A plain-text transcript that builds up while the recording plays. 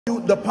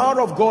The power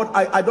of God,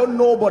 I don't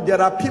know, but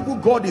there are people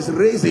God is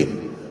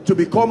raising to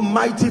become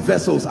mighty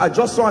vessels. I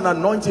just saw an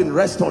anointing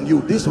rest on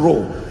you, this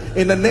role.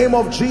 In the name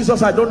of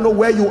Jesus, I don't know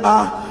where you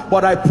are,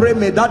 but I pray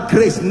may that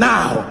grace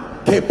now,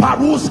 let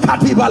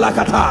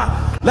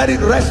it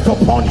rest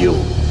upon you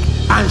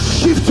and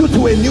shift you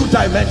to a new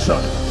dimension.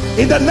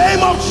 In the name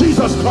of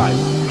Jesus Christ.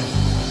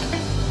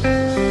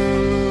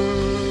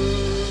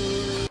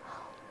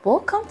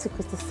 Welcome to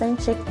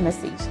Christocentric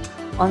Message.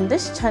 On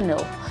this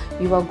channel,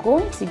 you are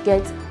going to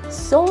get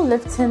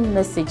soul-lifting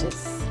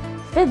messages,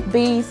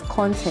 faith-based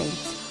content,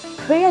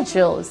 prayer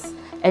drills,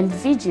 and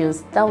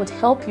videos that would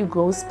help you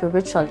grow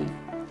spiritually.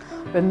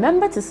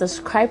 Remember to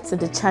subscribe to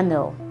the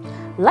channel,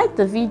 like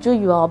the video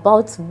you are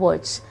about to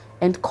watch,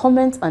 and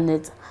comment on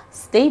it.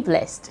 Stay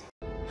blessed.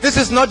 This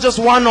is not just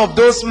one of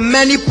those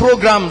many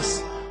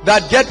programs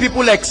that get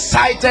people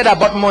excited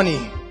about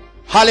money.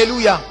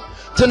 Hallelujah.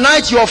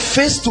 Tonight you are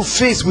face to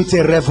face with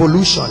a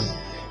revolution.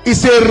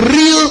 It's a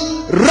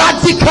real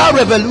radical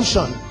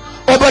revolution.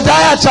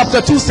 Obadiah chapter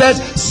 2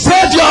 says,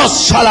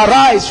 Saviors shall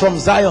arise from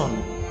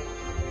Zion.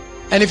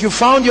 And if you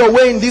found your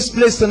way in this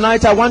place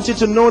tonight, I want you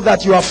to know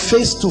that you are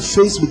face to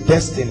face with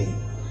destiny.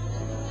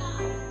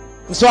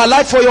 And so I'd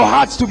like for your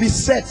hearts to be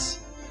set.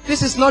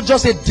 This is not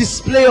just a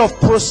display of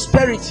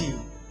prosperity.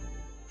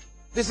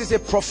 This is a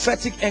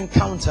prophetic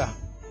encounter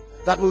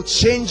that will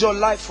change your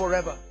life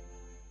forever.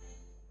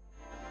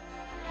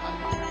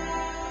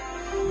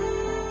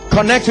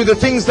 Connect with the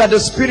things that the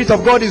Spirit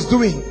of God is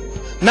doing.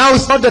 Now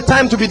is not the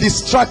time to be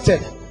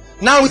distracted.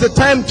 Now is the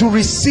time to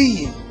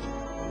receive.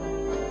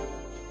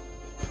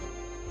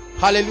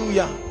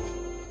 Hallelujah.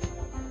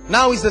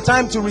 Now is the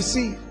time to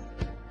receive.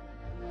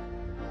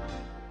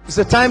 It's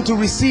the time to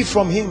receive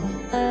from Him.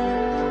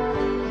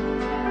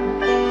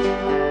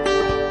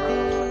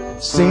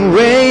 Sing,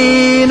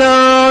 rain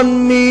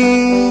on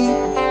me,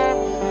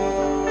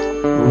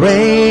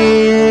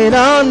 rain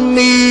on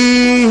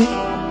me,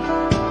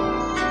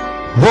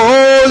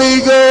 Holy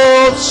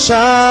Ghost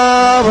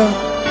shower,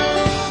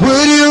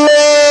 would you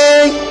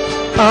rain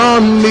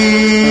on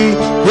me?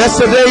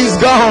 Yesterday is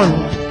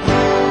gone,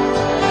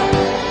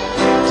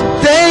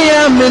 today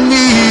I'm in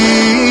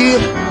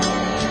need.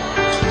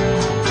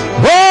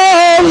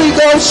 Holy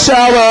Ghost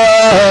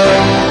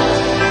shower.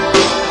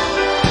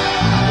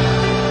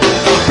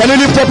 Can you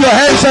lift up your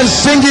hands and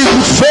sing it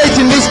with faith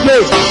in this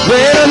place?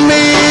 Rain on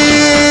me,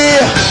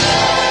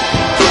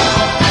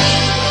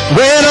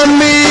 rain on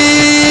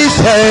me,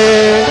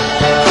 say.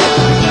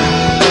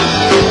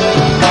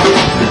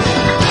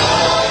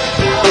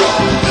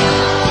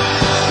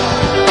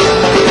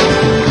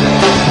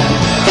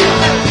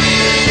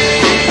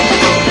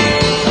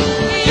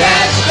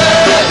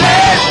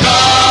 Yesterday's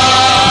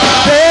gone,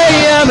 today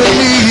I'm in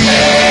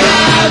need.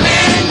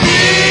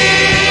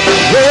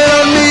 Rain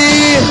on me.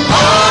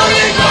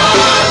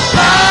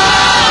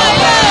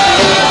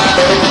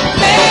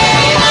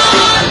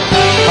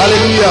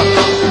 Hallelujah.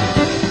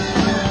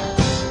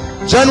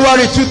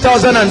 January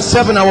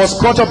 2007, I was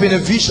caught up in a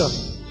vision.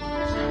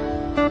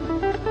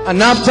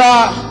 And after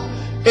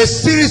a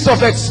series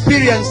of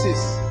experiences,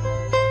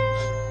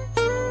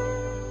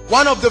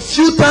 one of the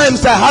few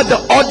times I had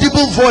the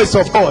audible voice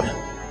of God,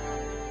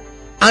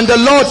 and the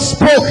Lord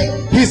spoke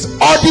His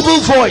audible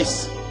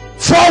voice.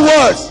 4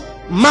 words: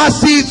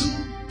 massive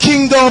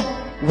kingdom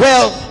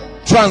wealth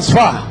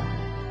transfer.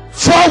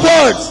 4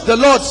 words the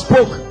Lord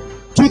spoke.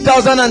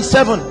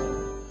 2007.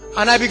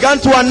 And I began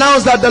to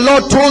announce that the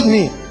Lord told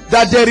me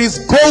that there is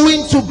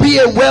going to be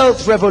a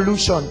wealth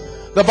revolution.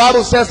 The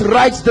Bible says,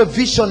 write the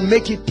vision,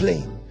 make it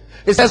plain.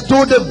 It says,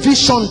 though the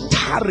vision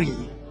tarry.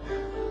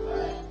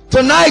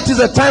 Tonight is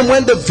a time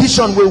when the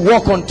vision will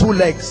walk on 2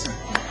 legs.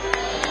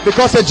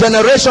 Because a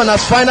generation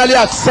has finally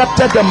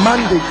accepted the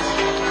mandate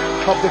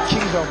of the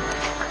kingdom.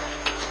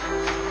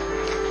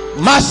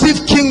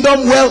 Massive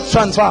kingdom wealth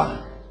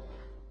transfer.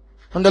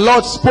 And the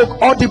Lord spoke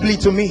audibly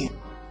to me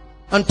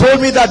and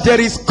told me that there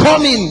is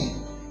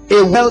coming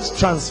a wealth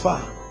transfer.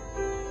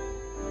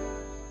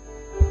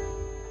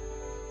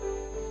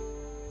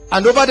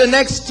 And over the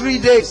next 3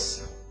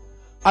 days,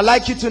 I'd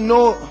like you to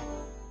know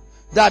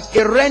that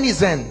a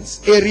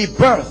renaissance, a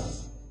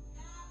rebirth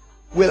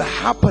will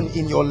happen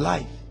in your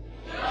life,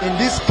 in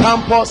this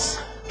campus,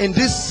 in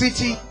this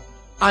city,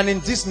 and in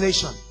this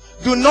nation.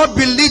 Do not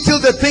belittle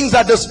the things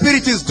that the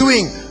Spirit is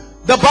doing.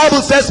 The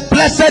Bible says,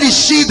 blessed is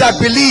she that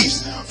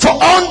believes, for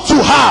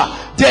unto her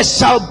there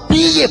shall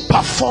be a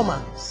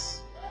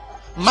performance.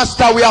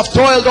 Master, we have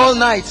toiled all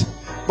night,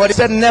 but He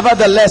said,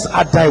 nevertheless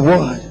at thy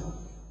word.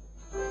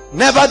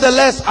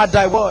 Nevertheless at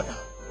thy word.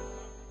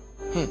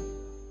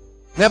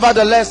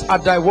 Nevertheless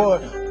at thy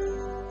word.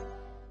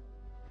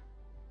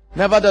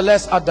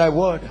 Nevertheless at thy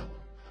word.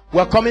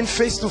 We're coming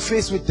face to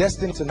face with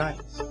destiny tonight.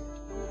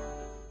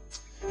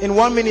 In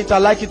 1 minute, I'd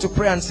like you to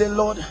pray and say,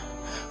 Lord,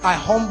 I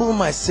humble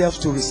myself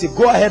to receive.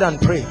 Go ahead and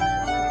pray.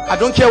 I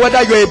don't care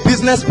whether you're a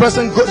business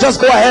person, just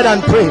go ahead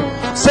and pray.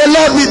 Say,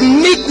 Lord, with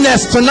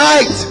meekness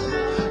tonight.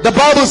 The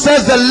Bible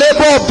says the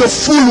labor of the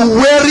fool will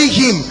weary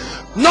him,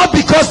 not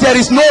because there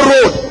is no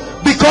road,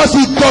 because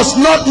he does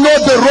not know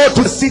the road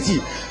to the city.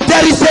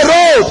 There is a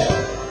road.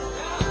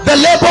 The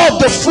labor of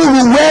the fool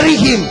will weary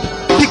him,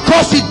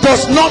 because he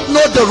does not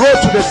know the road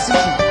to the city.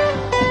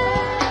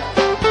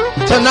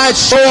 Tonight,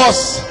 show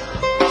us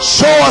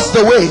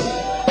the way.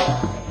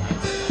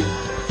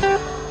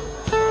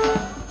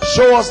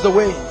 Show us the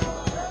way.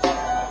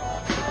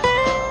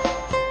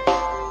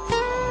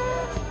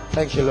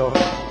 Thank you, Lord.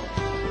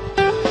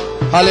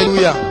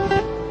 Hallelujah.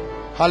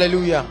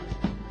 Hallelujah.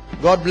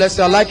 God bless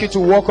you. I'd like you to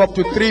walk up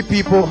to 3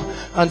 people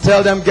and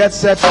tell them, get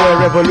set for a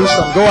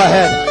revolution. Go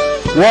ahead.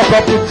 Walk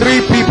up to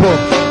 3 people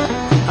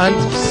and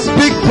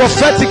speak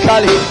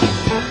prophetically.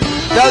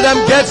 Tell them,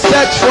 get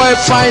set for a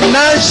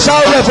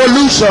financial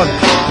revolution.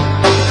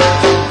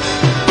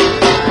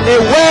 A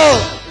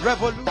world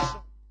revolution.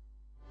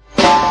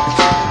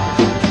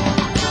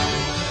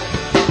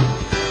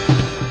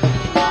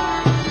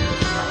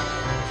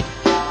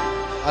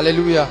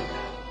 Hallelujah.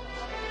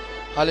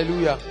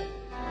 Hallelujah.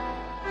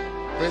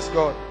 Praise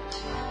God.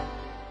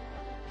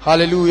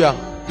 Hallelujah.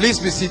 Please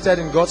be seated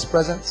in God's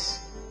presence.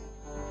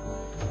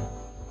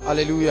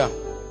 Hallelujah.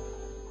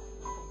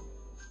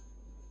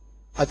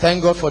 I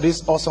thank God for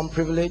this awesome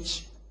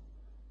privilege.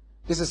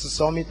 This is a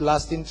summit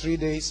lasting 3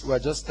 days. We're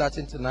just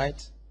starting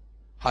tonight.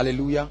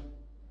 Hallelujah.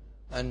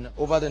 And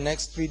over the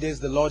next 3 days,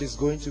 the Lord is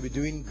going to be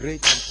doing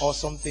great and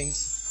awesome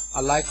things.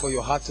 I'd like for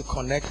your heart to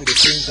connect with the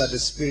things that the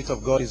Spirit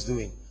of God is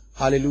doing.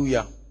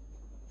 Hallelujah.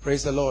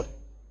 Praise the Lord.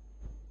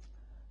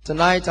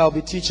 Tonight I'll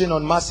be teaching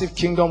on massive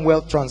kingdom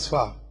wealth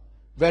transfer.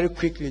 Very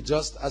quickly,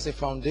 just as a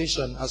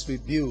foundation as we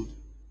build.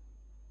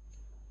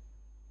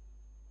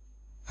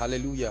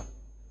 Hallelujah.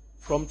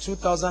 From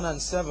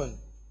 2007,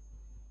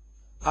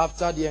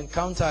 after the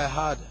encounter I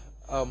had,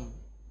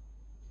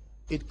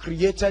 it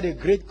created a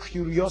great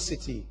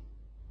curiosity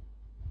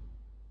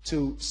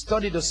to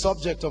study the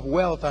subject of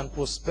wealth and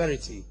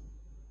prosperity.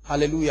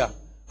 Hallelujah.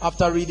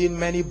 After reading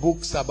many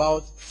books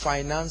about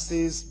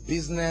finances,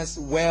 business,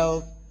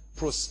 wealth,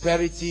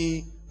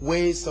 prosperity,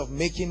 ways of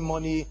making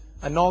money,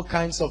 and all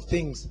kinds of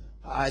things,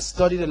 I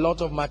studied a lot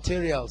of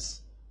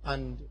materials,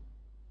 and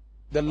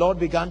the Lord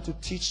began to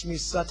teach me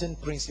certain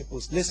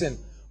principles. Listen,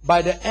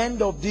 by the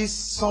end of this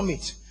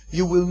summit,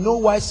 you will know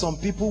why some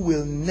people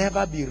will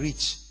never be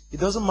rich.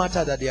 It doesn't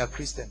matter that they are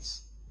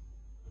Christians.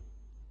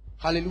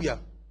 Hallelujah.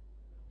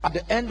 At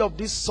the end of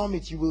this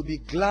summit, you will be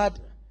glad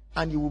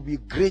and you will be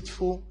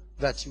grateful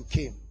that you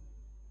came.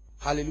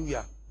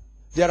 Hallelujah.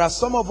 There are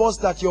some of us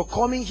that you're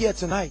coming here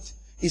tonight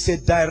is a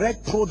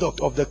direct product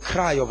of the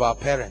cry of our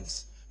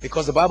parents.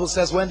 Because the Bible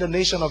says when the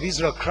nation of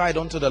Israel cried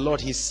unto the Lord,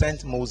 he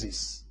sent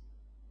Moses.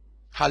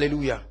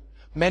 Hallelujah.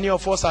 Many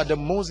of us are the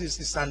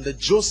Moses and the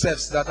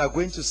Josephs that are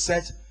going to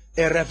set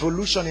a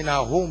revolution in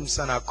our homes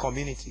and our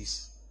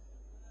communities.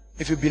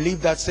 If you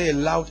believe that, say a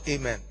loud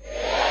amen.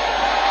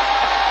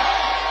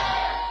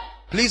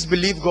 Please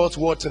believe God's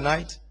word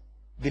tonight.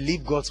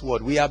 Believe God's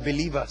word. We are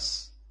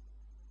believers.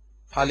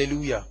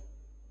 Hallelujah.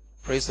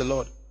 Praise the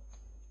Lord.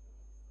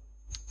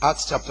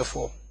 Acts chapter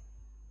 4.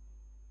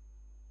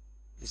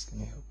 Please can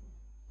you help me?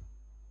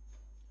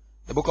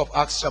 The book of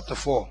Acts chapter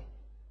 4.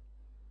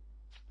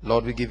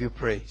 Lord, we give you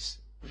praise.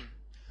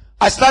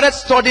 I started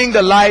studying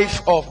the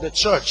life of the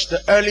church,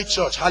 the early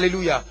church.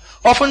 Hallelujah.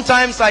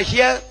 Oftentimes I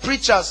hear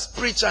preachers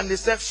preach and they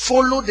say,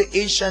 follow the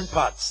ancient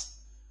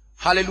paths.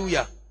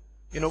 Hallelujah.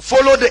 You know,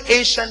 follow the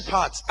ancient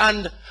paths.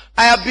 And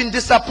I have been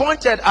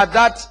disappointed at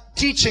that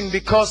teaching,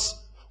 because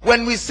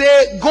when we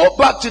say go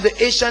back to the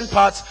ancient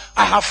paths,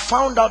 I have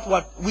found out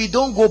what we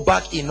don't go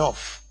back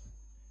enough.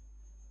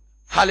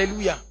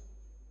 Hallelujah.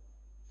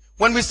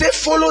 When we say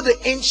follow the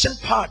ancient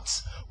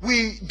paths,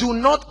 we do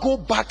not go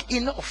back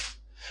enough.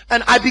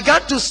 And I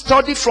began to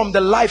study from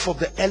the life of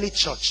the early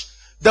church,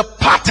 the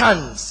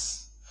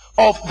patterns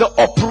of the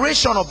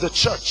operation of the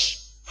church.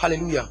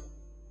 Hallelujah.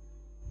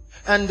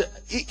 And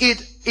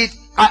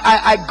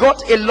I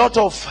got a lot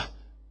of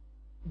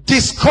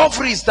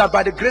discoveries that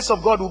by the grace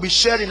of God will be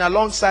sharing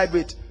alongside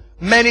with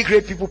many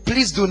great people.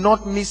 Please do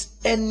not miss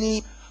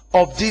any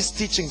of these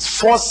teachings.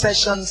 4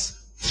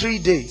 sessions, 3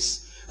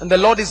 days. And the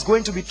Lord is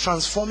going to be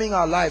transforming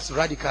our lives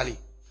radically.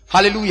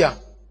 Hallelujah.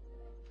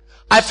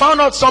 I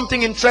found out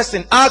something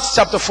interesting. Acts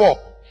chapter 4.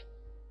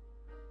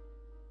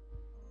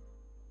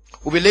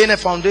 We'll be laying a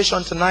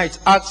foundation tonight.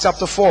 Acts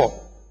chapter 4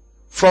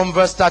 from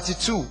verse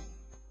 32.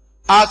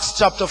 Acts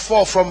chapter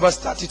 4 from verse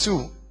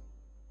 32.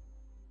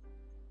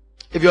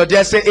 If you're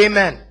there, say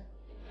amen.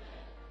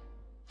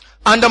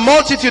 And the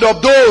multitude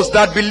of those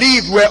that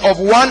believed were of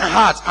one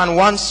heart and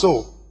one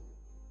soul.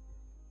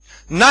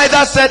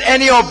 Neither said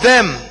any of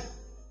them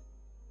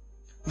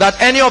that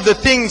any of the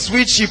things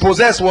which he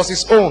possessed was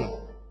his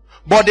own,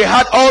 but they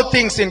had all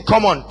things in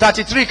common.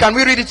 33, can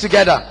we read it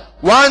together?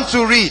 1,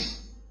 2, read.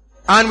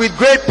 And with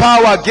great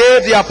power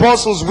gave the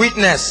apostles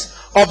witness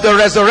of the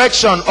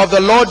resurrection of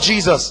the Lord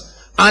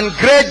Jesus, and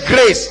great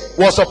grace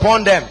was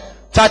upon them.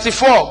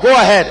 34, go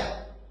ahead.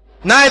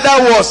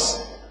 Neither was...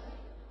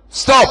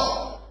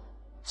 Stop.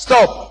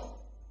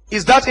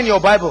 Is that in your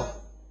Bible?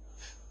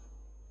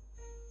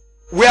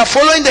 We are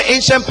following the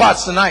ancient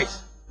paths tonight.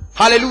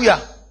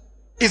 Hallelujah.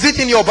 Is it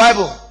in your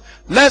Bible?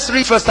 Let's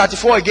read verse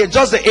 34 again,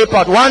 just the A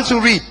part. 1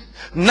 to read.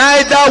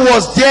 Neither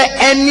was there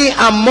any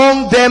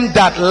among them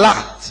that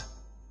lacked.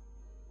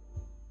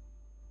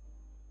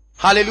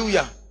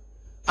 Hallelujah.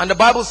 And the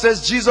Bible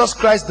says Jesus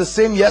Christ the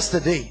same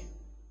yesterday,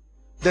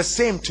 the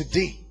same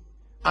today,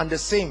 and the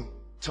same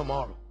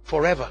tomorrow,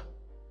 forever.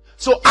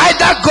 So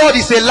either God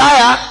is a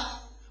liar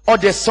or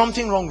there's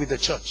something wrong with the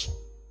church.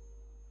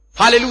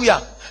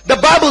 Hallelujah. The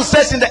Bible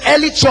says in the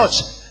early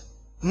church,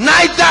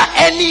 neither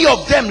any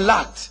of them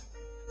lacked.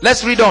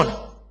 Let's read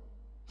on.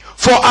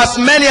 For as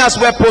many as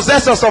were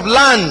possessors of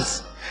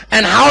lands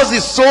and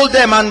houses sold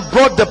them and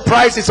brought the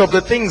prices of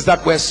the things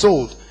that were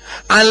sold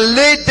and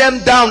laid them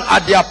down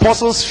at the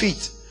apostles'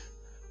 feet.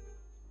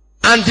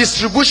 And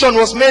distribution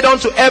was made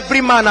unto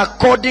every man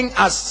according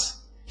as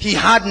he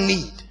had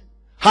need.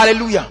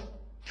 Hallelujah.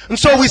 And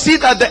so we see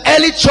that the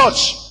early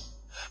church,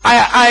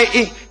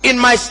 in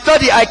my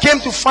study, I came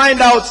to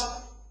find out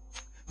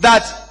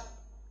that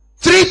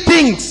 3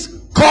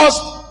 things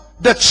caused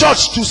the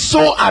church to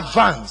so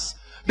advance.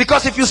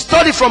 Because if you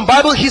study from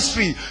Bible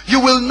history, you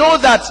will know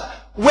that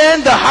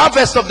when the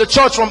harvest of the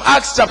church from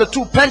Acts chapter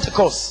 2,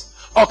 Pentecost,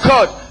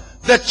 occurred,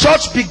 the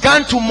church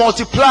began to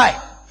multiply.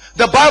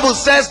 The Bible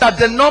says that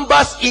the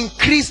numbers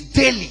increased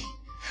daily.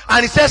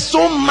 And it says,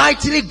 so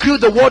mightily grew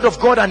the word of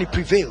God and it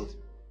prevailed.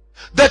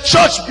 The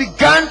church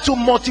began to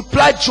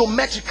multiply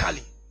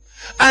geometrically.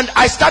 And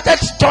I started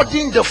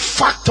studying the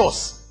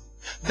factors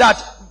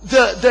that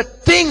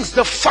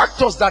the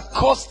factors that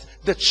caused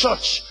the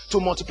church to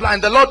multiply.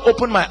 And the Lord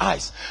opened my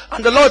eyes.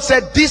 And the Lord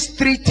said, these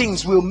 3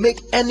 things will make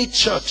any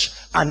church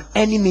and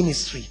any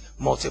ministry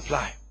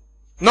multiply.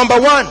 Number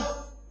 1,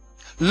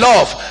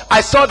 love. I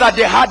saw that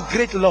they had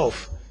great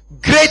love.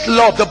 Great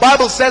love. The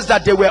Bible says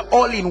that they were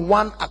all in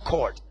one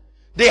accord.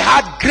 They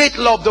had great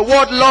love. The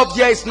word love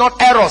here is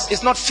not eros,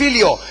 it's not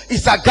phileo,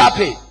 it's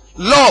agape.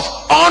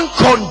 Love,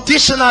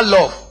 unconditional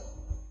love.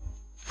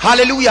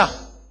 Hallelujah.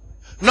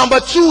 Number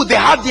 2, they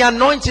had the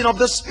anointing of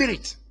the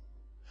Spirit.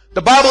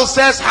 The Bible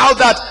says how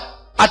that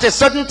at a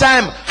certain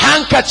time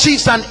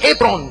handkerchiefs and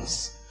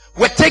aprons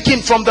were taken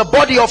from the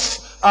body of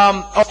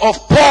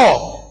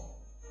Paul.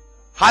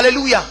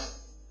 Hallelujah.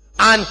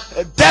 And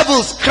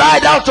devils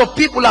cried out of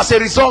people as a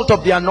result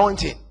of the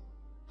anointing.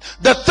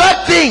 The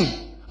third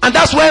thing, and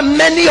that's where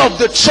many of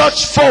the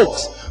church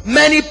folks,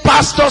 many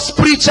pastors,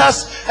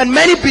 preachers, and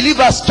many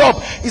believers stop,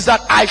 is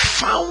that I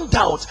found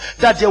out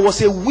that there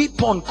was a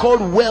weapon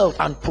called wealth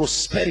and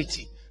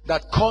prosperity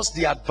that caused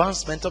the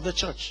advancement of the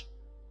church.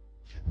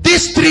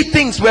 These 3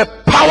 things were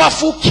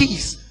powerful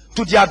keys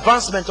to the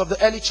advancement of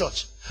the early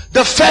church.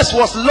 The first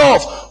was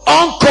love,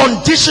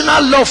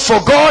 unconditional love for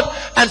God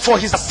and for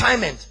his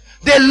assignment.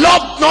 They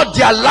loved not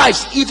their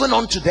lives even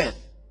unto death.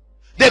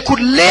 They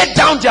could lay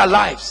down their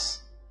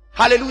lives.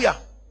 Hallelujah.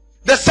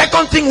 The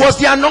second thing was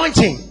the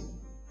anointing.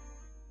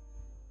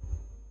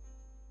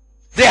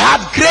 They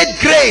had great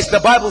grace, the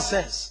Bible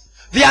says.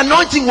 The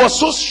anointing was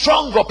so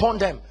strong upon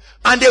them,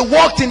 and they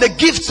walked in the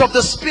gifts of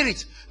the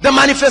Spirit, the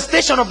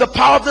manifestation of the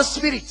power of the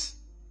Spirit.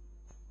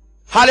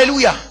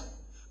 Hallelujah.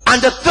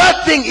 And the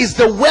third thing is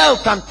the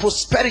wealth and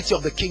prosperity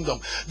of the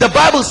kingdom. The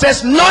Bible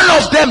says none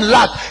of them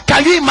lacked.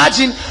 Can you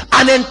imagine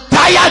an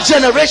entire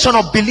generation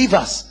of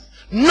believers?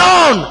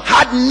 None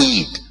had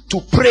need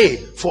to pray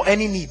for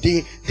any need.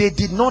 They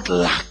did not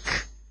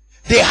lack.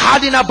 They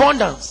had in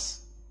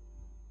abundance.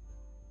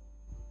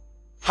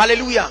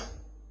 Hallelujah.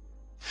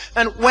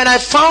 And when I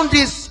found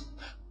this,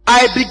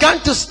 I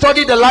began to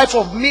study the life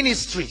of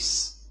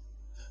ministries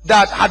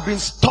that had been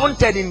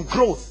stunted in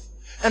growth,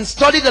 and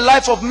study the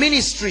life of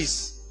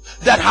ministries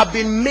that have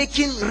been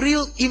making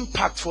real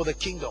impact for the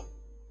kingdom.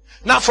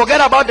 Now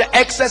forget about the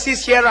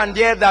excesses here and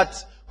there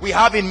that we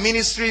have in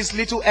ministries,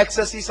 little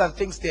excesses and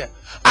things there.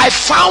 I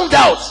found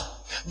out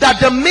that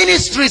the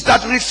ministries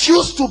that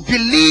refused to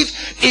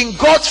believe in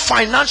God's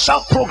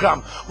financial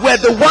program were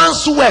the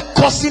ones who were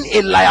causing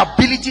a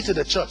liability to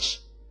the church.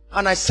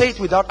 And I say it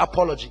without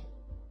apology.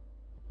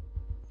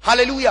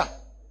 Hallelujah.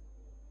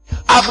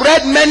 I've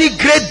read many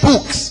great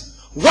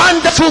books,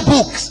 wonderful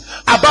books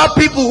about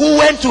people who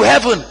went to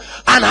heaven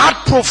and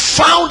had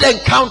profound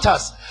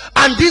encounters,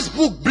 and this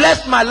book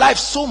blessed my life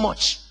so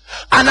much.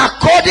 And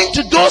according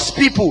to those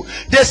people,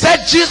 they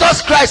said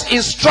Jesus Christ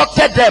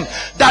instructed them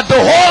that the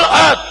whole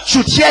earth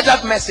should hear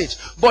that message.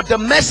 But the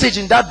message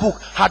in that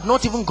book had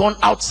not even gone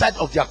outside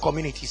of their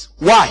communities.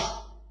 Why?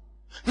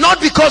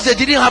 Not because they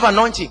didn't have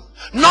anointing,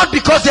 not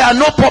because there are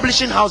no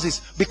publishing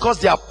houses, because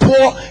they are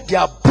poor, they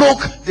are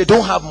broke, they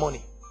don't have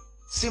money.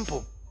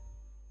 Simple.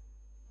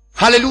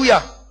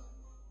 Hallelujah.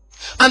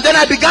 And then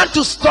I began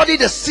to study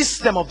the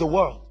system of the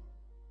world.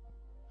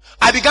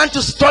 I began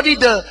to study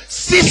the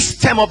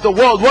system of the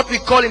world, what we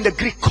call in the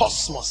Greek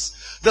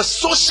cosmos, the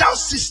social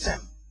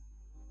system.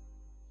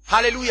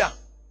 Hallelujah.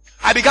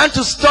 I began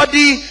to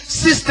study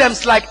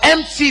systems like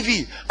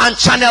MTV and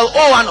Channel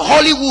O and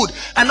Hollywood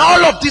and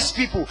all of these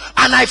people,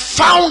 and I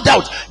found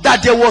out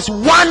that there was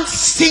one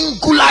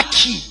singular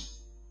key: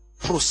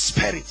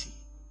 prosperity,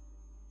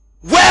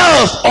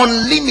 wealth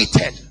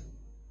unlimited.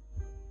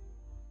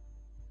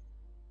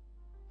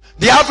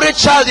 The average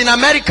child in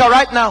America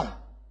right now,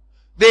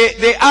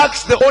 they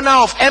asked the owner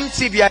of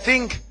MTV, I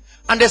think,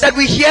 and they said,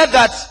 we hear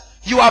that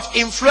you have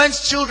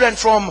influenced children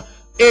from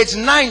age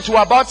 9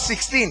 to about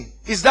 16.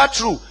 Is that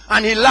true?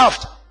 And he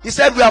laughed. He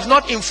said, we have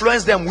not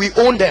influenced them, we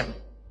own them.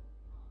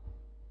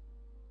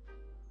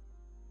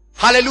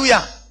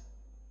 Hallelujah.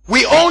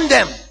 We own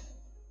them.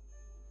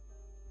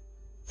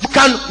 You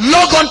can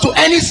log on to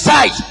any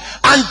site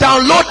and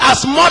download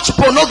as much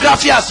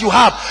pornography as you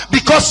have,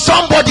 because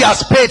somebody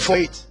has paid for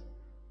it.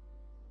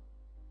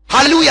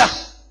 Hallelujah.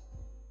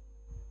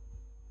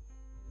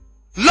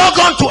 Log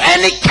on to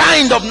any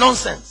kind of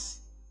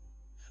nonsense,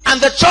 and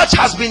the church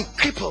has been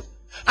crippled.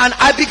 And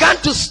I began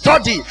to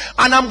study,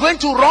 and I'm going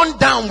to run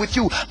down with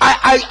you.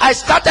 I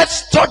started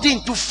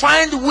studying to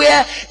find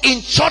where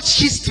in church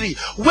history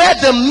where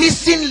the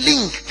missing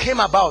link came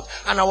about,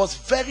 and I was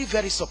very,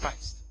 very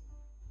surprised.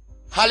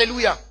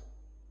 Hallelujah.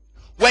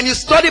 When you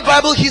study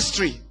Bible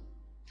history,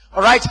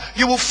 all right,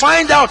 you will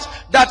find out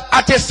that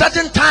at a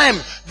certain time,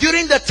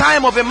 during the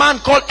time of a man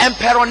called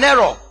Emperor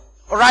Nero,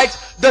 all right,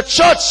 the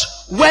church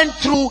went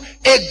through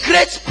a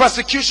great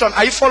persecution.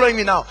 Are you following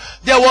me now?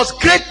 There was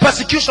great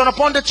persecution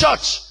upon the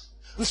church.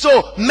 And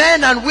so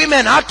men and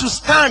women had to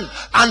stand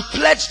and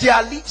pledge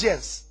their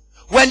allegiance.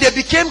 When they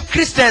became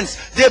Christians,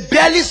 they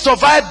barely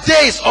survived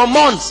days or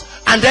months,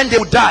 and then they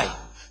would die.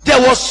 There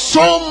was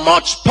so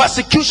much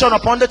persecution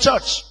upon the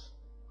church.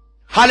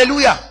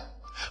 Hallelujah.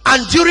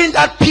 And during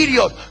that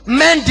period,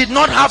 men did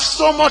not have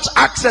so much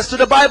access to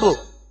the Bible.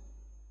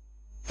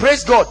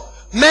 Praise God.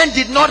 Men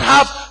did not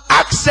have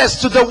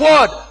access to the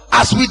word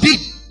as we did.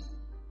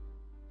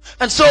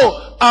 And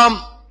so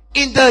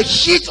in the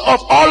heat of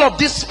all of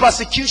these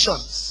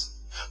persecutions,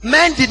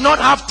 men did not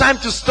have time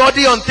to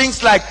study on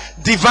things like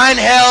divine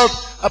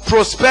health,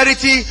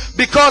 prosperity,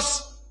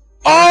 because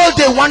all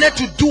they wanted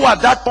to do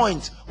at that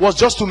point was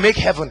just to make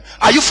heaven.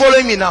 Are you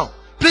following me now?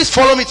 Please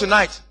follow me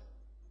tonight.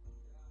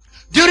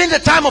 During the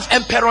time of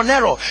Emperor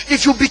Nero,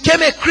 if you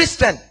became a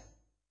Christian,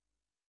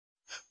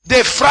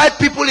 they fried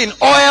people in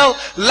oil,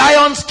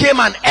 lions came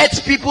and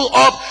ate people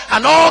up,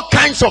 and all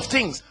kinds of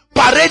things,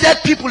 paraded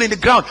people in the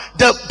ground.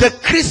 The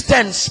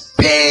Christians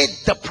paid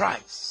the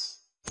price.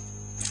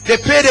 They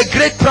paid a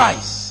great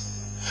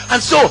price.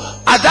 And so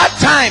at that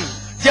time,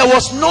 there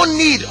was no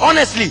need.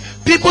 Honestly,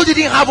 people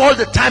didn't have all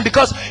the time,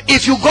 because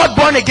if you got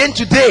born again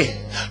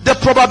today, the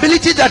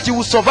probability that you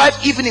will survive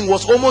evening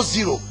was almost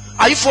zero.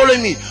 Are you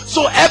following me?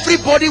 So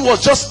everybody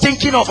was just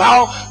thinking of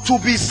how to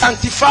be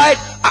sanctified.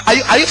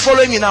 Are you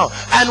following me now?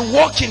 And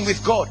walking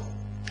with God.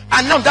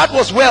 And now that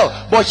was well.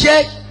 But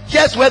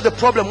here's where the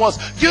problem was.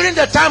 During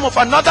the time of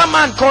another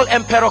man called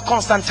Emperor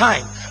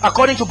Constantine,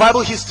 according to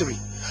Bible history,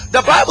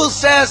 the Bible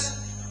says,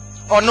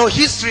 or no,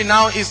 history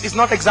now is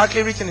not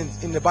exactly written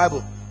in the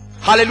Bible.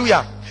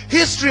 Hallelujah.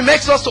 History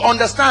makes us to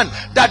understand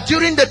that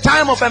during the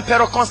time of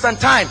Emperor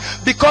Constantine,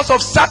 because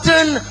of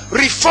certain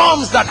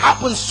reforms that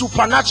happened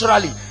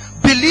supernaturally,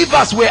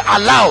 believers were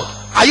allowed.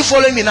 Are you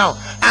following me now?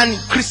 And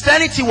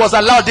Christianity was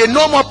allowed. They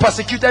no more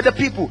persecuted the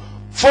people.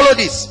 Follow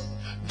this.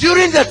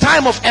 During the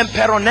time of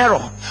Emperor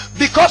Nero,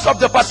 because of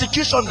the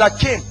persecution that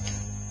came,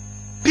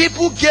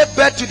 people gave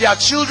birth to their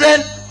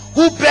children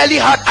who barely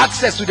had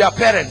access to their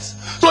parents.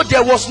 So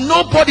there was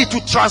nobody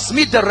to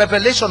transmit the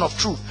revelation of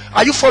truth.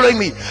 Are you following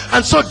me?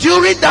 And so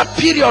during that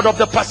period of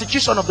the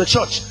persecution of the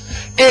church,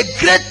 a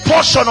great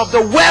portion of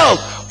the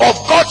wealth of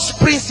God's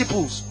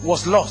principles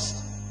was lost.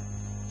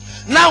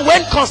 Now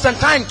when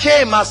Constantine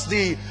came as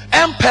the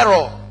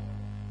emperor,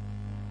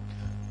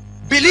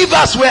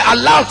 believers were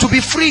allowed to be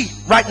free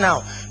right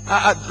now,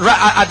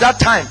 at that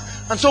time.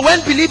 And so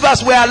when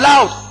believers were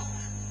allowed,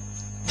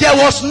 there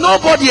was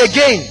nobody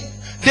again.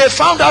 They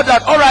found out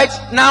that, all right,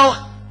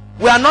 now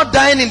we are not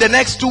dying in the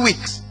next 2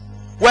 weeks.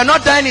 We are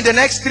not dying in the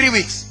next 3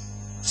 weeks.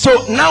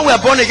 So now we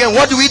are born again.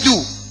 What do we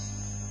do?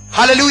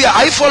 Hallelujah.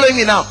 Are you following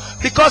me now?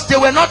 Because they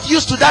were not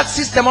used to that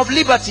system of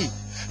liberty.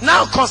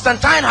 Now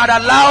Constantine had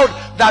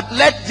allowed that,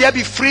 let there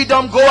be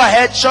freedom. Go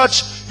ahead,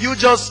 church. You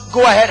just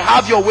go ahead,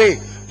 have your way.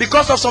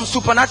 Because of some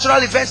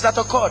supernatural events that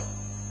occurred.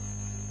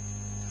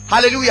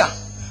 Hallelujah.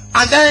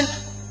 And then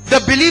the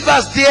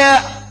believers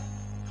there,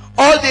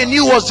 all they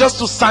knew was just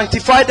to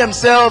sanctify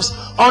themselves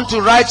unto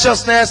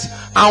righteousness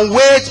and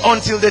wait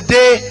until the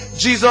day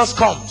Jesus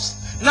comes.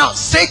 Now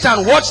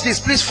Satan, watch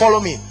this, please follow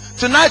me.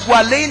 Tonight we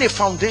are laying a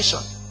foundation.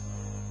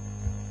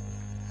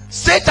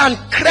 Satan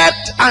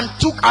crept and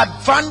took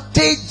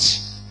advantage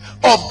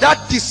of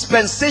that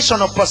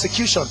dispensation of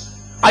persecution.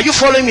 Are you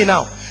following me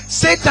now?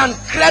 Satan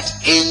crept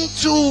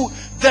into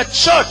the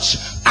church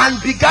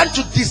and began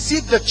to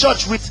deceive the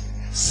church with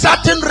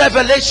certain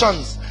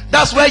revelations.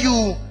 That's where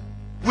you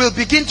will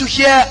begin to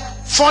hear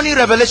funny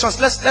revelations.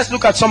 Let's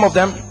look at some of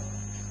them.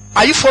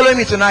 Are you following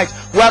me tonight?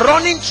 We're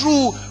running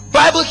through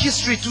Bible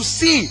history to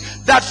see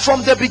that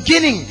from the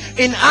beginning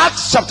in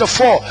Acts chapter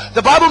 4,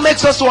 the Bible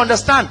makes us to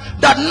understand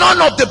that none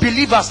of the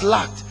believers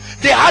lacked.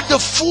 They had the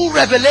full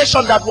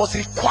revelation that was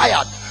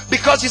required,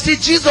 because you see,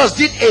 Jesus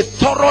did a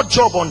thorough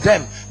job on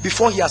them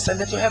before he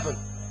ascended to heaven.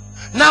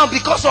 Now,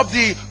 because of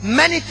the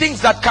many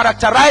things that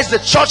characterize the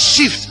church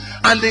shift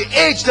and the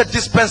age, the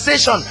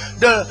dispensation,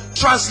 the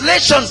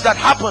translations that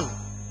happened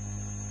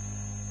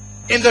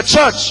in the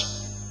church,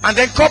 and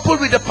then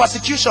coupled with the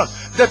persecution,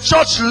 the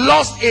church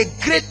lost a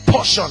great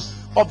portion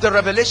of the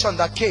revelation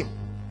that came.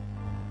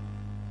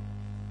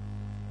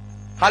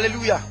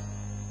 Hallelujah.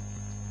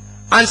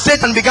 And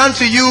Satan began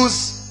to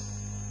use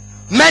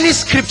many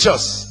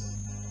scriptures,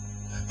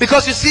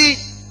 because you see,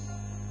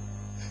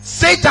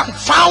 Satan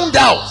found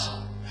out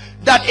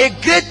that a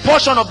great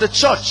portion of the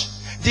church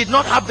did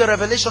not have the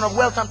revelation of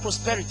wealth and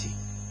prosperity.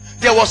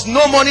 There was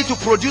no money to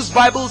produce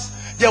Bibles.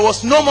 There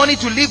was no money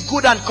to live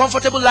good and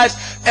comfortable lives.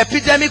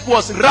 Epidemic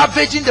was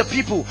ravaging the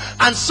people,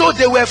 and so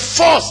they were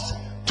forced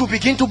to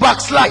begin to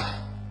backslide.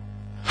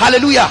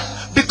 Hallelujah.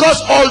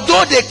 Because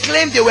although they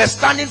claimed they were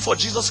standing for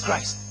Jesus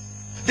Christ,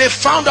 they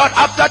found out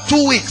after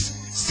 2 weeks,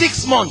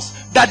 6 months,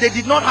 that they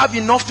did not have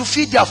enough to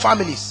feed their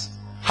families.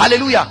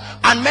 Hallelujah.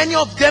 And many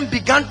of them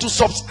began to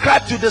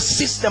subscribe to the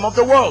system of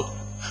the world,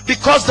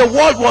 because the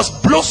world was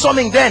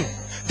blossoming then.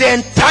 The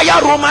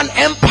entire Roman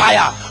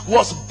Empire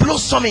was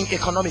blossoming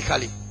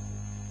economically.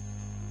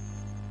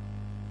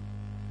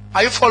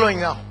 Are you following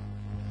now?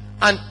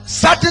 And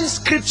certain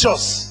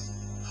scriptures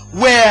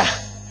were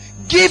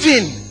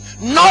given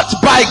not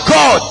by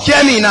God.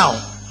 Hear me now.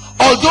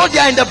 Although they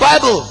are in the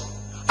Bible,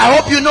 I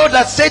hope you know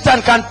that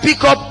Satan can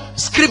pick up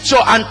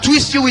scripture and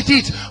twist you with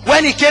it.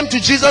 When he came to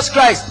Jesus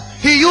Christ,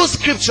 he used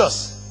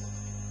scriptures.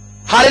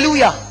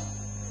 Hallelujah.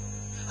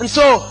 And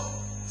so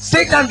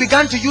Satan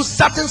began to use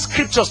certain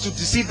scriptures to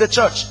deceive the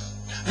church.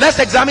 Let's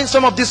examine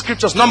some of these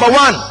scriptures. Number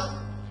 1,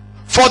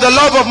 for the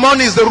love of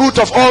money is the root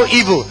of all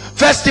evil.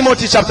 1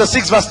 Timothy chapter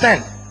 6 verse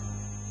 10.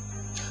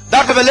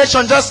 That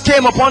revelation just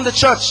came upon the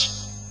church.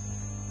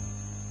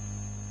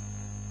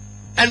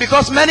 And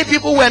because many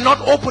people were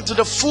not open to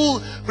the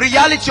full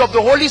reality of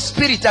the Holy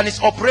Spirit and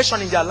its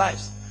operation in their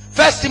lives.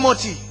 1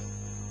 Timothy,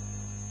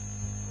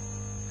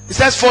 it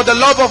says, for the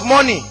love of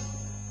money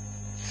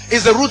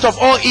is the root of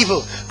all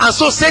evil. And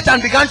so Satan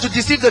began to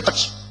deceive the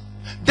church.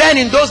 Then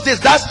in those days,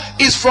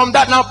 that is from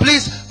that. Now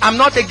please, I'm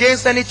not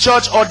against any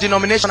church or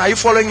denomination. Are you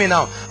following me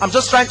now? I'm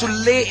just trying to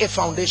lay a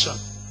foundation.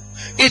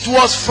 It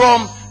was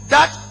from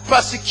that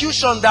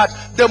persecution that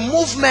the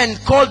movement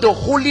called the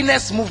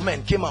holiness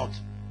movement came out.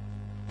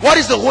 What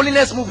is the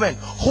holiness movement?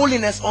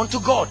 Holiness unto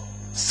God,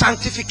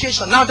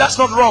 sanctification. Now that's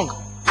not wrong.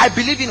 I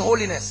believe in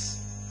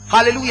holiness.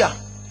 Hallelujah.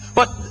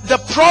 But the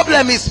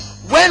problem is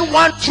when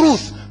one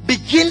truth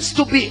begins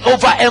to be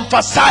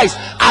overemphasized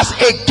as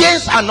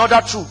against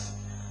another truth.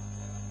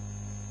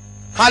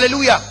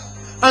 Hallelujah.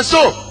 And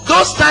so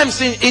those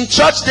times in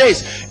church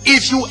days,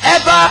 if you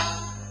ever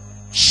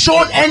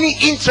showed any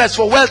interest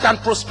for wealth and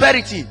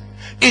prosperity,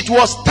 it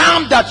was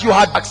termed that you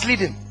had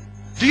backslidden.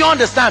 Do you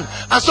understand?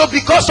 And so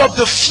because of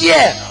the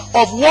fear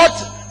of what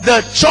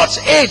the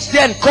church age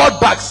then called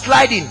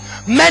backsliding,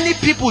 many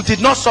people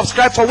did not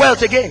subscribe for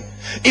wealth again.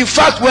 In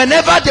fact,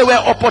 whenever there were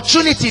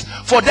opportunities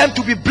for them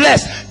to be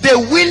blessed, they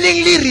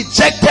willingly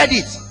rejected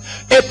it.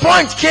 A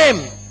point came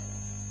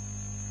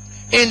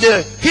in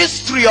the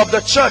history of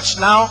the church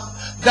now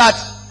that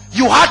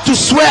you had to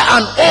swear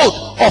an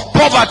oath of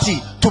poverty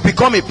to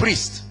become a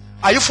priest.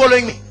 Are you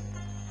following me?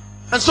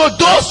 And so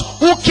those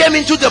who came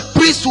into the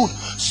priesthood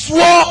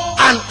swore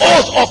an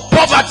oath of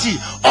poverty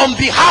on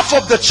behalf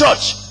of the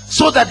church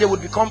so that they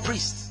would become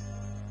priests.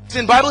 It's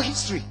in Bible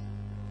history.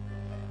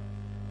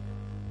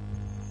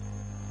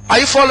 Are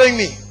you following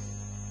me?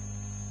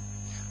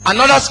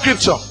 Another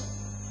scripture.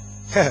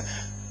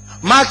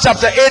 Mark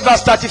chapter 8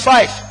 verse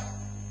 35.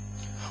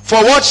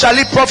 For what shall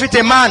it profit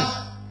a man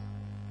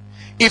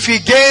if he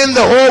gain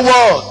the whole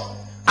world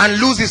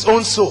and lose his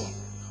own soul?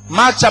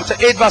 Mark chapter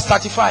 8 verse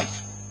 35.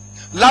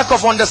 Lack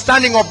of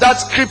understanding of that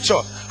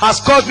scripture has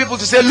caused people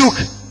to say, look,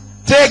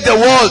 take the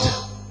world,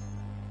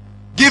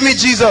 give me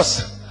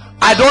Jesus.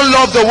 I don't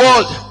love the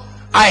world,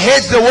 I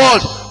hate the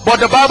world. But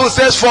the Bible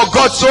says, for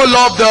God so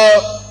loved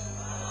the...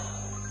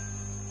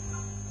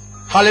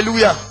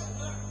 Hallelujah.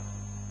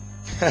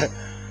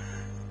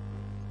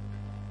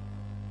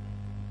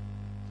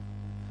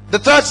 The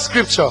third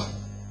scripture,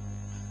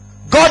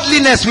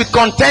 godliness with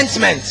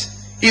contentment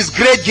is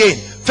great gain.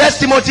 1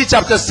 Timothy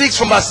chapter 6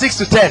 from verse 6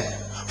 to 10.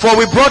 For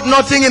we brought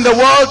nothing in the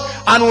world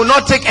and will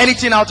not take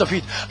anything out of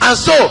it. And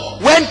so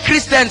when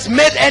Christians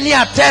made any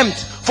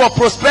attempt for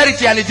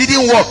prosperity and it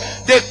didn't work,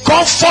 they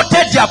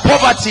comforted their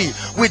poverty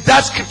with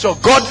that scripture.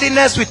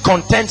 Godliness with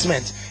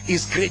contentment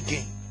is great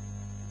gain.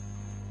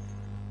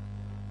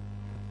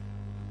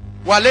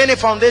 We are laying a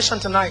foundation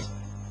tonight.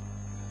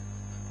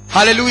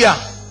 Hallelujah.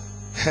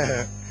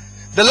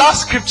 The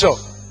last scripture,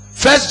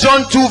 1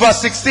 John 2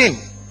 verse 16.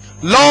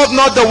 Love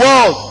not the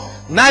world,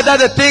 neither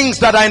the things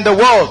that are in the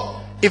world.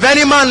 If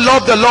any man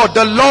love the Lord,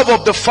 the love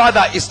of the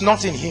Father is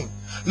not in him.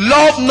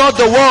 Love not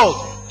the world,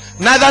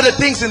 neither the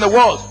things in the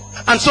world.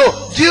 And so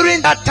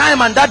during that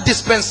time and that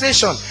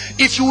dispensation,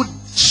 if you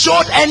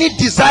showed any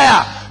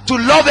desire to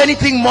love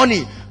anything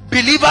money,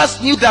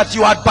 believers knew that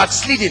you had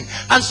backslidden.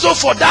 And so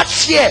for that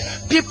fear,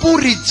 people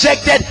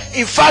rejected.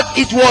 In fact,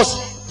 it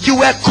was, you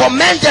were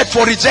commended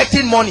for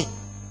rejecting money.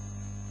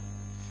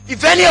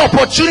 If any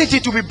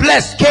opportunity to be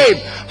blessed came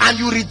and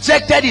you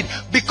rejected it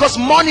because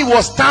money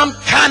was termed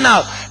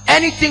carnal,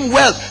 anything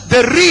wealth,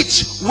 the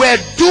rich were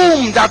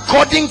doomed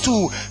according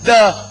to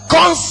the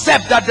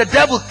concept that the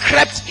devil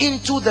crept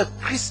into the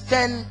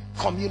Christian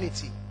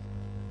community.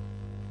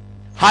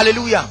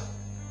 Hallelujah.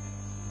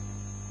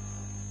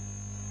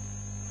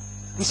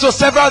 And so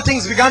several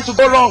things began to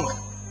go wrong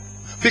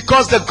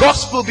because the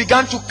gospel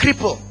began to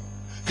cripple.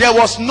 There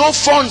was no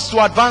funds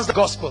to advance the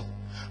gospel.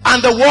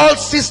 And the world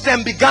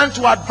system began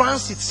to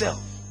advance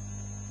itself.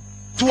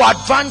 The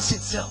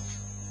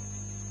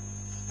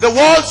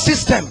world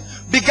system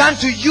began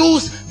to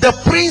use the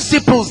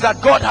principles that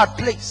God had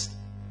placed.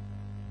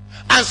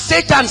 And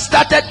Satan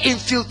started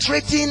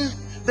infiltrating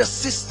the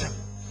system.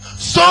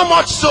 So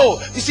much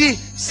so, you see,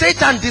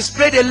 Satan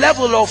displayed a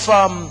level of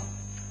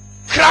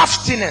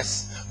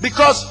craftiness.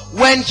 Because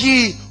when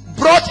he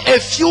brought a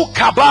few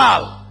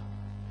cabal,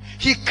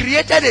 he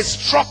created a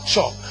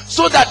structure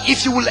so that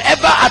if you will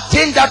ever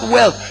attain that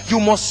wealth, you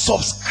must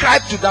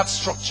subscribe to that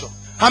structure.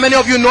 How many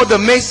of you know the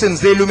Masons,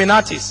 the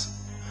Illuminatis?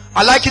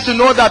 I'd like you to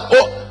know that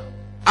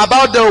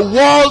about the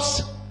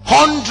world's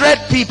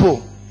 100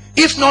 people,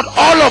 if not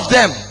all of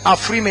them, are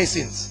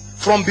Freemasons.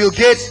 From Bill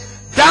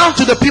Gates down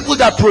to the people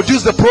that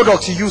produce the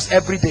products you use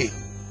every day.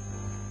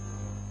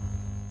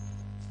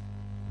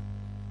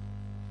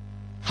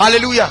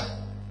 Hallelujah.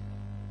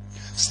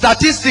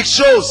 Statistics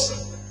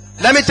shows,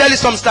 let me tell you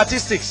some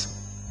statistics.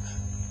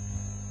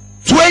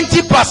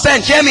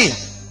 20%, hear me,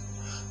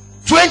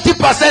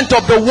 20%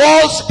 of the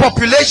world's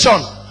population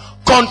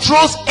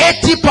controls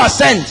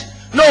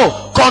 80%,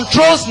 no,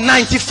 controls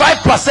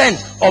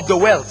 95% of the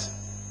wealth.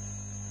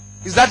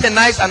 Is that a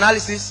nice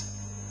analysis?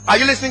 Are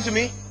you listening to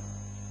me?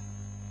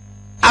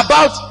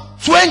 About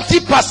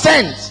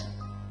 20%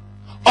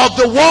 of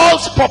the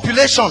world's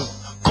population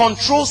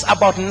controls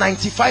about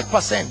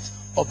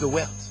 95% of the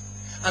wealth.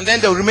 And then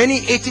the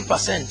remaining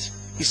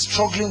 80% is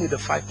struggling with the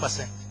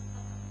 5%.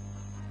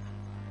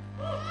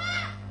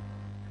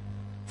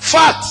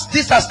 Facts.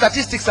 These are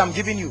statistics I'm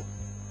giving you.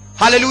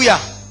 Hallelujah.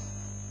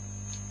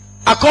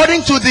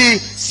 According to the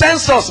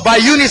census by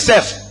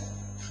UNICEF,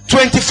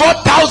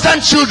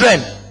 24,000 children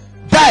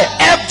die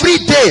every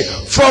day.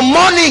 From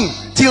morning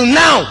till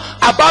now,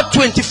 about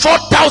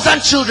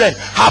 24,000 children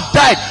have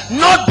died.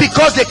 Not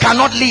because they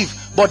cannot live,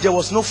 but there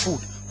was no food.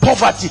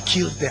 Poverty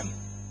killed them.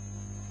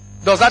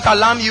 Does that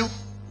alarm you?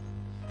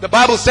 The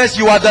Bible says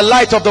you are the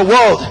light of the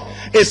world,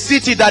 a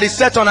city that is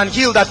set on an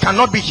hill that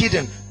cannot be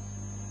hidden.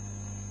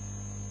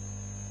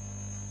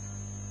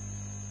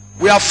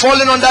 We are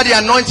fallen under the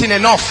anointing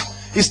enough.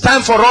 It's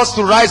time for us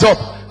to rise up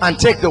and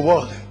take the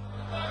world.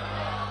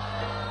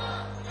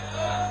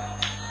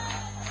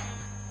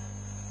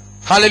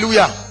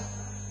 Hallelujah.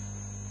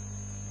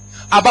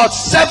 About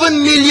 7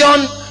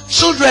 million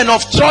children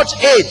of church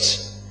age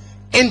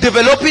in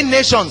developing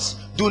nations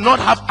do not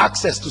have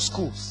access to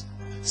schools.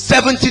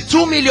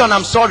 72 million,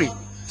 I'm sorry,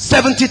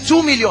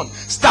 72 million.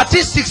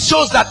 Statistics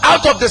shows that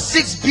out of the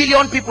 6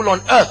 billion people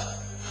on earth,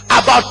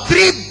 about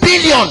 3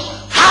 billion,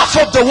 half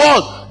of the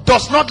world,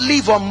 does not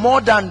live on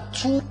more than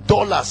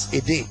 $2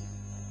 a day.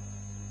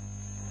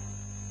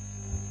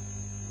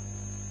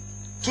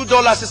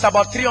 $2 is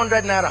about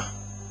 300 naira.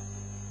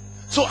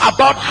 So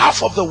about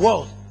half of the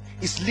world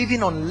is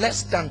living on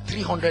less than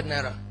 300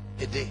 naira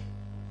a day.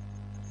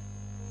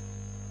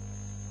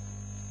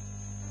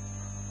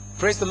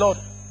 Praise the Lord.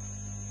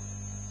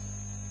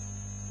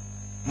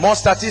 More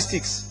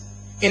statistics.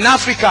 In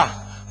Africa,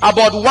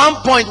 about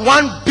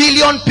 1.1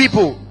 billion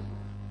people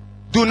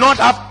do not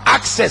have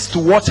access to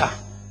water.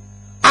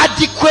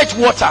 Adequate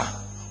water.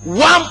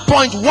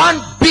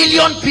 1.1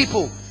 billion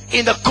people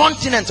in the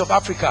continent of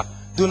Africa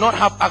do not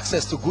have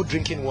access to good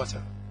drinking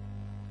water.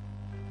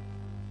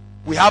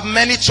 We have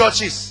many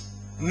churches,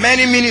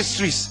 many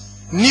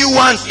ministries, new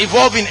ones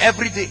evolving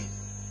every day.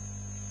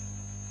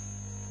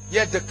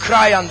 Yet the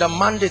cry and the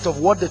mandate of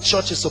what the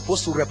church is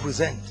supposed to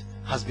represent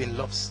has been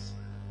lost.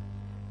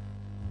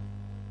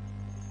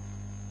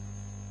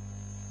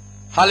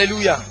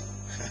 Hallelujah.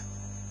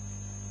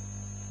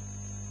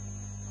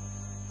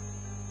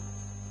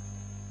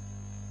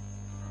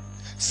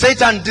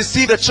 Satan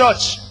deceived the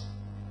church,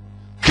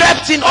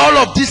 crept in all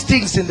of these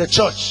things in the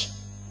church,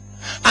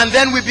 and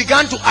then we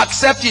began to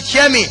accept it.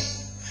 Hear me.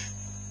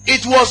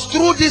 It was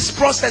through these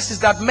processes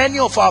that many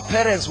of our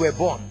parents were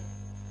born.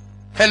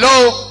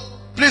 Hello?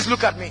 Please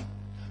look at me.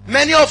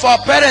 Many of our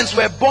parents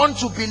were born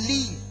to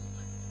believe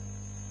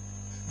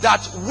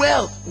that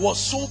wealth was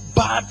so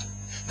bad,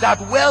 that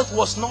wealth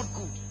was not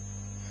good.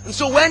 And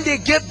so when they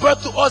gave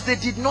birth to us, they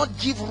did not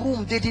give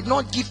room, they did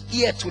not give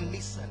ear to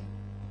listen.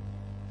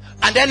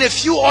 And then a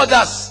few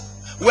others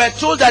were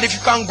told that if you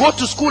can go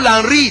to school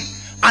and read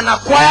and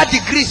acquire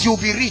degrees, you'll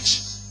be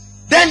rich.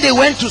 Then they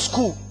went to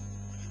school,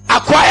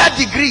 acquired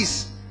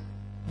degrees,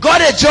 got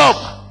a job.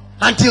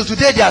 Until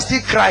today they are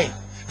still crying.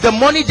 The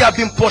money they have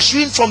been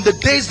pursuing from the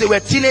days they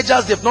were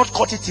teenagers, they've not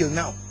caught it till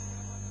now.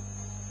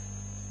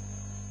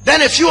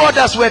 Then a few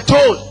others were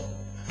told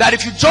that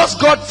if you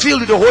just got filled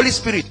with the Holy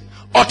Spirit,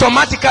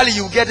 automatically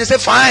you get. They say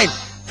fine,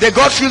 they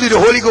got filled with the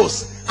Holy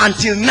Ghost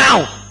until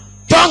now,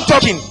 tongue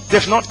talking,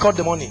 they've not caught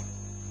the money.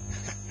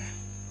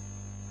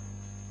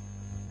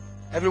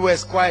 Everywhere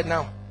is quiet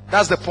now.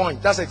 That's the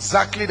point. That's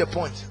exactly the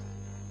point.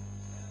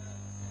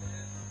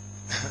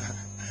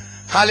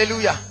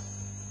 Hallelujah.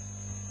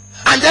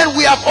 And then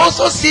we have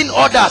also seen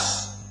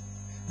others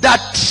that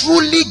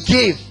truly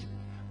gave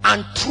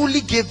and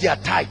truly gave their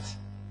tithe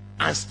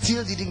and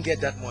still didn't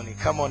get that money.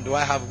 Come on, do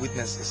I have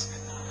witnesses?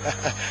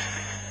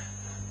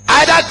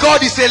 Either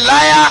God is a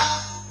liar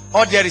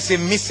or there is a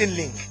missing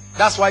link.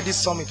 That's why this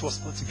summit was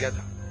put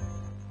together.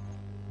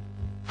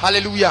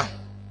 Hallelujah.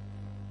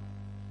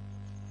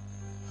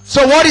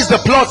 So what is the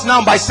plot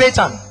now by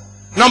Satan?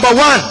 Number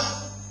one,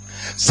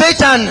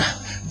 Satan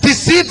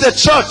deceived the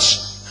church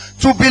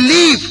to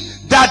believe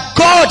that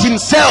God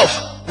himself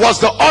was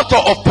the author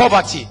of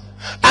poverty,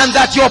 and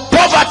that your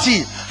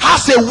poverty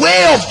has a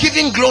way of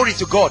giving glory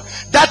to God.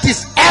 That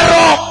is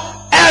error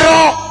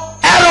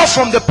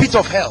from the pit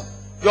of hell.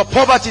 Your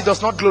poverty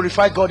does not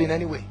glorify God in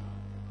any way.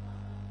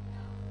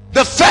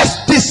 The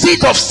first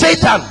deceit of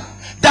Satan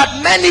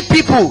that many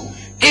people,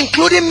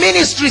 including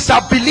ministries,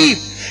 have believed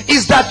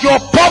is that your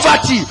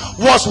poverty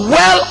was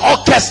well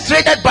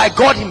orchestrated by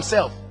God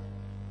himself,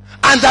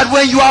 and that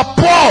when you are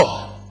poor,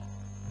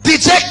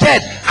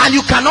 dejected, and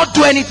you cannot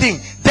do anything,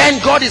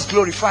 then God is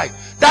glorified.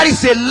 That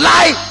is a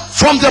lie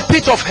from the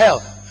pit of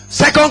hell.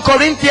 2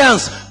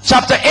 Corinthians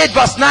chapter 8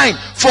 verse 9,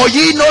 for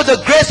ye know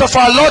the grace of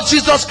our Lord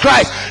Jesus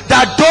Christ,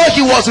 that though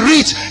he was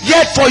rich,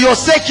 yet for your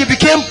sake he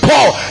became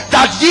poor,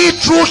 that ye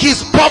through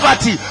his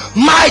poverty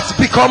might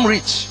become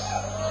rich.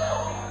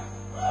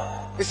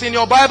 It's in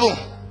your Bible.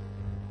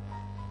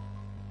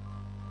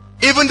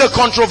 Even the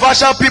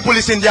controversial people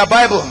is in their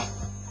Bible.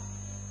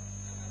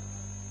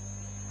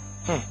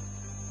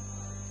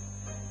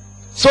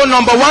 So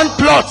number one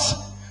plot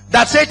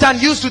that Satan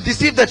used to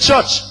deceive the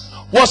church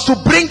was to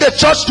bring the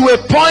church to a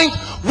point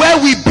where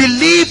we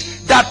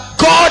believe that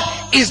God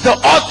is the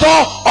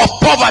author of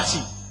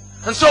poverty.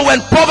 And so when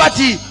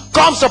poverty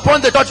comes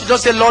upon the church, we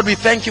just say, Lord, we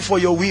thank you for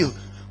your will.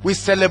 We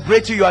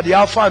celebrate you. You are the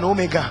Alpha and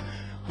Omega.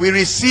 We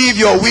receive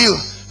your will.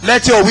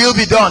 Let your will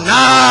be done.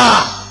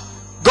 Nah.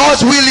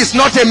 God's will is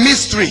not a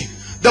mystery.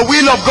 The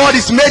will of God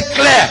is made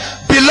clear.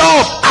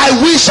 Beloved,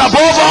 I wish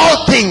above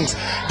all things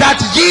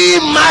that ye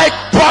might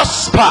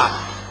prosper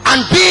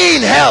and be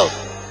in health,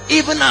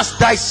 even as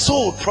thy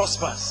soul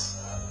prospers.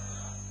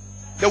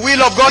 The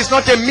will of God is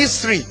not a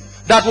mystery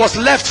that was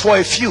left for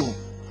a few.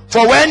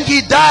 For when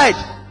he died,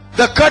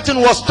 the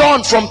curtain was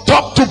torn from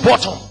top to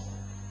bottom.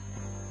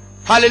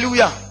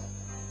 Hallelujah.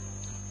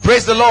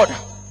 Praise the Lord.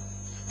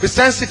 Be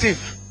sensitive.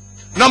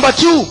 Number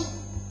two,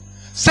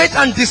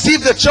 Satan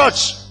deceived the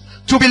church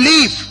to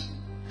believe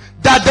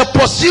that the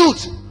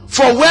pursuit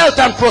for wealth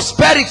and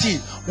prosperity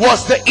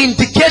was the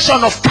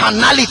indication of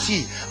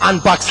carnality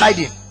and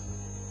backsliding.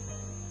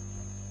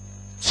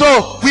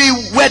 So we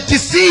were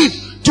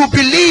deceived to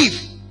believe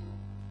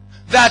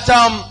that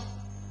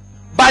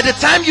by the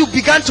time you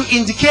began to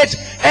indicate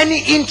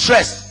any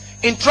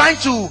interest in trying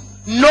to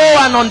know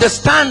and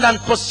understand and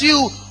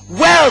pursue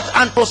wealth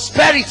and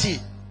prosperity,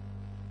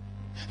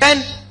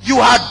 then you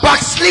had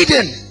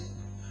backslidden.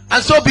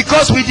 And so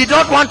because we did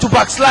not want to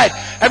backslide,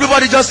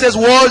 everybody just says,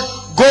 world,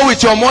 go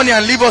with your money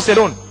and leave us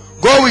alone.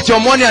 Go with your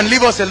money and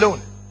leave us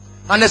alone.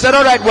 And they said,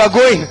 all right, we're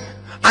going.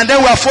 And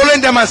then we're following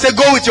them and say,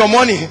 go with your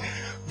money.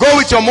 Go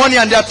with your money.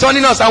 And they're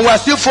turning us and we're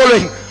still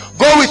following.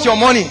 Go with your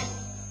money.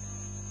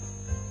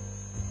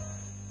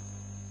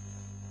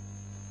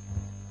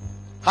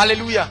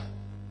 Hallelujah.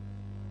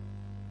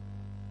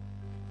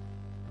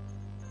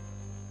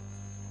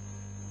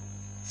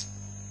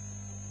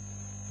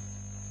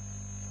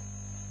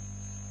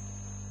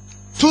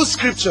 Two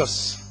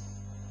scriptures.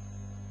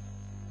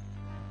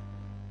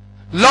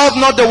 Love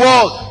not the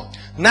world,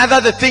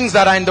 neither the things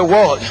that are in the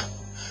world.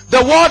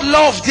 The word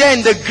love there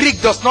in the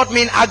Greek does not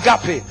mean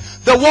agape.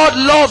 The word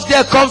love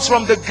there comes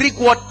from the Greek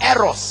word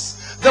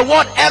eros. The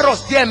word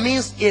eros there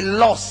means a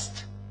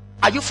lust.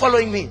 Are you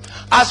following me?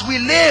 As we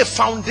lay a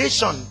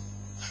foundation,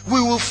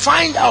 we will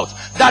find out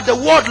that the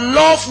word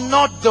love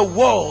not the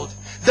world,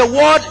 the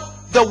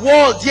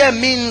world there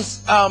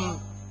means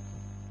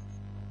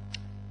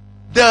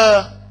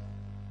the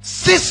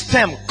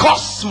system,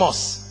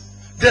 cosmos,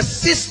 the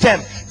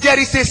system. There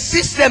is a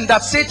system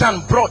that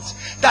Satan brought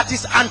that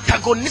is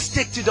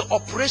antagonistic to the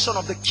operation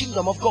of the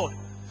kingdom of God.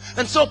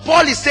 And so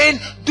Paul is saying,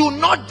 do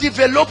not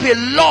develop a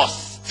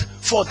lust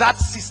for that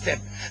system,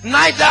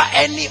 neither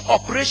any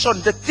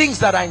operation, the things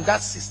that are in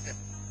that system.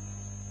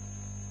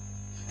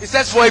 He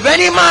says, for if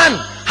any man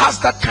has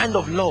that kind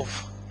of love,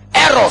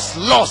 eros,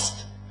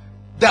 lust,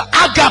 the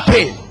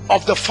agape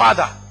of the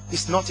Father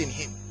is not in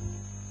him.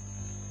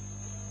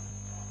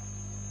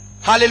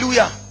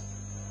 Hallelujah.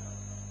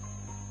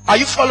 Are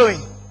you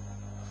following?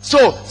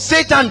 So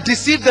Satan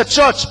deceived the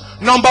church,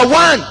 number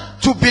one,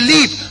 to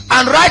believe.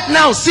 And right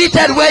now,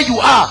 seated where you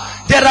are,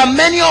 there are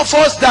many of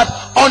us that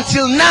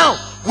until now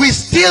we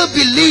still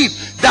believe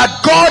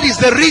that God is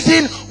the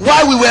reason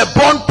why we were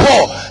born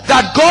poor,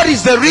 that God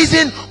is the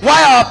reason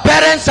why our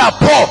parents are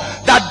poor,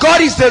 that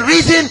God is the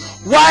reason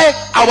why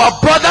our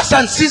brothers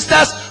and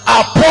sisters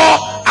are poor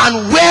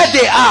and where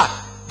they are.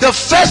 The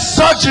first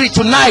surgery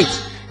tonight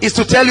is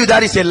to tell you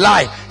that is a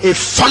lie, a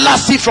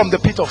fallacy from the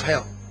pit of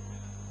hell.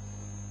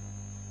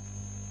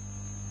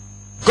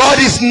 God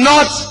is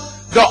not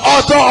the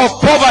author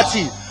of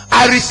poverty.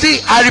 I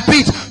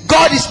repeat,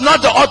 God is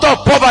not the author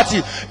of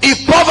poverty.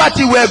 If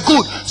poverty were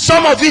good,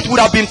 some of it would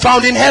have been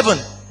found in heaven.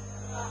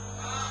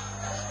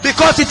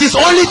 Because it is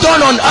only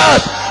done on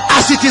earth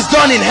as it is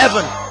done in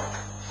heaven.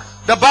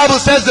 The Bible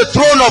says the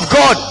throne of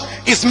God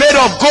is made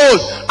of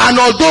gold, and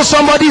although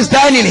somebody is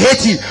dying in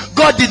Haiti,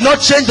 God did not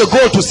change the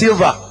gold to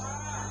silver.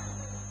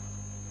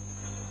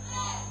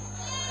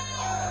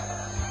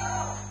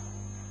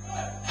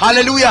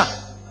 Hallelujah.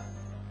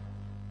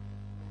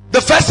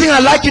 The first thing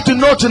I'd like you to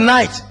know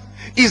tonight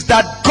is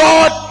that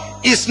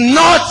God is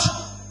not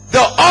the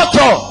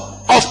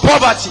author of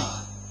poverty.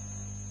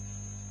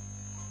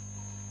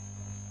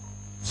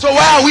 So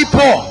why are we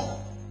poor?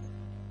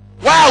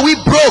 Why are we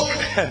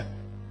broke?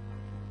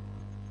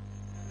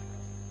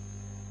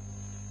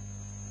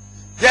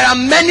 There are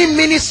many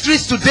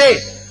ministries today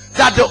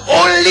that the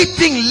only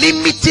thing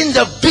limiting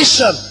the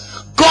vision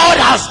God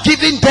has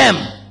given them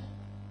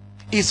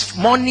is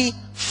money,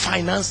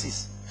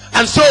 finances.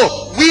 And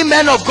so we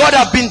men of God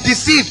have been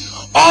deceived.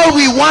 All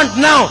we want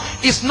now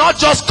is not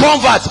just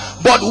converts,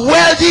 but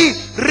wealthy,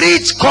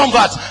 rich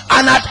converts,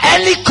 and at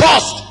any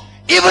cost,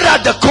 even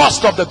at the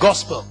cost of the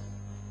gospel.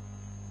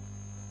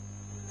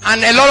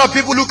 And a lot of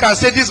people look and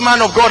say, this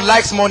man of God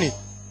likes money.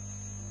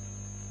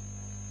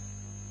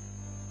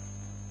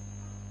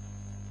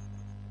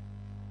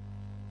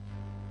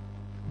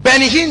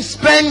 Benny Hinn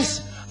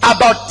spends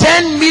about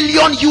 10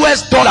 million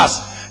US dollars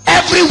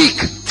every week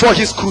for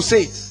his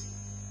crusades.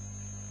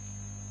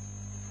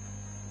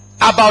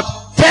 About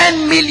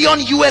 10 million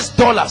US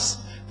dollars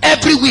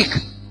every week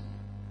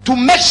to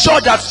make sure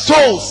that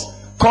souls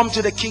come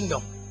to the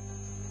kingdom.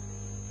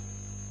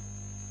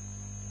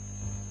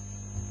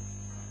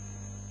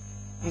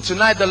 And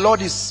tonight the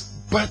Lord is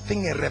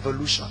birthing a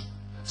revolution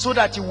so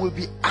that you will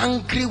be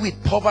angry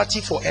with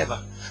poverty forever.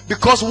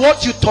 Because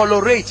what you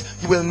tolerate,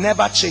 you will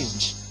never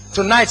change.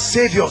 Tonight,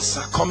 saviors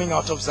are coming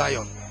out of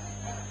Zion.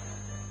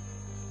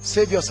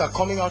 Saviors are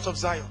coming out of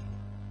Zion.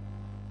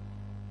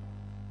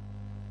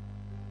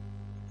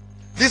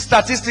 These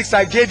statistics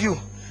I gave you,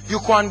 you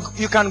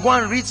can go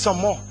and read some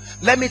more.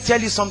 Let me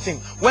tell you something.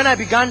 When I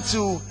began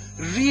to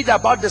read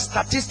about the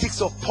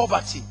statistics of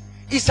poverty,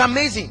 it's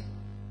amazing.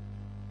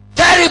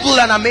 Terrible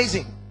and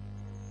amazing.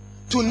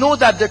 To know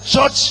that the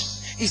church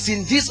is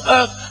in this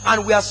earth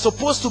and we are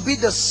supposed to be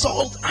the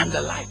salt and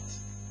the light.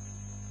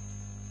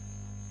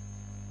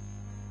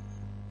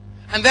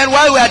 And then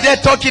while we are there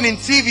talking in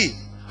TV,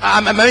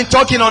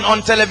 talking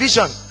on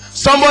television,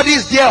 somebody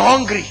is there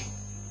hungry.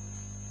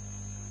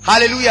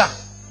 Hallelujah.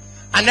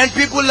 And then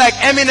people like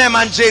Eminem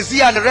and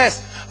Jay-Z and the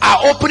rest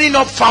are opening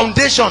up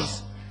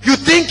foundations. You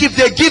think if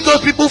they give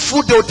those people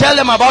food, they'll tell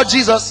them about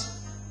Jesus?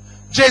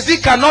 Jay-Z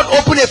cannot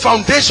open a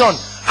foundation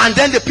and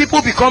then the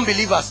people become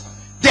believers.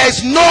 There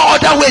is no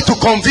other way to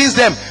convince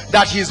them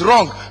that he is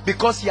wrong,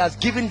 because he has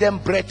given them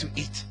bread to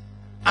eat.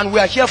 And we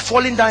are here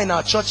falling down in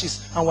our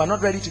churches and we're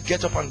not ready to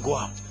get up and go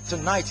out.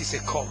 Tonight is a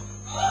call.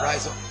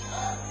 Rise up.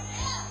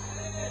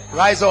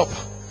 Rise up.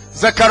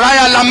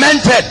 Zechariah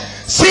lamented,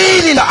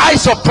 seeing in the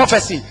eyes of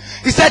prophecy.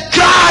 He said,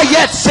 cry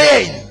yet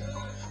saying,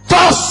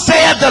 thus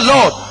saith the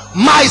Lord,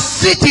 my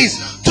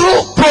cities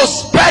through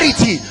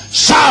prosperity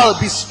shall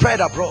be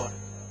spread abroad.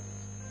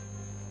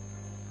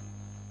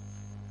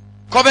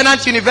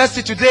 Covenant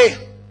University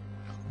today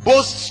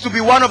boasts to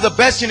be one of the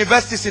best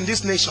universities in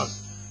this nation,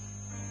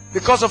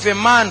 because of a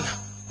man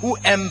who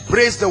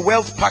embraced the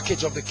wealth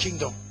package of the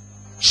kingdom.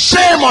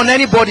 Shame on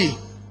anybody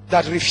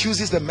that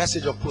refuses the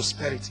message of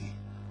prosperity.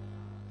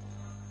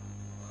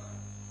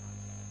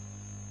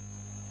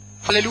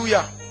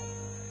 Hallelujah.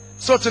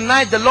 So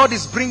tonight the Lord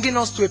is bringing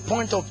us to a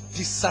point of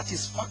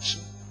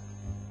dissatisfaction.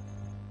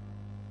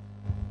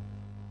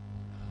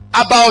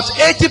 About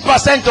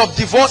 80% of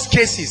divorce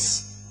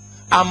cases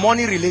are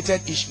money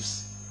related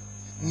issues.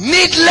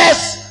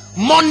 Needless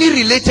money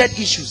related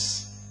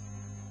issues.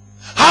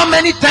 How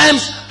many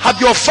times have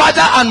your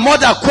father and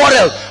mother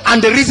quarreled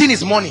and the reason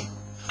is money?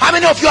 How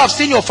many of you have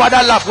seen your father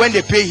laugh when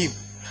they pay him?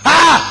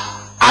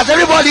 As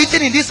everybody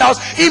eating in this house,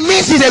 it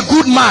means he's a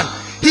good man.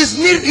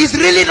 He's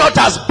really not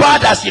as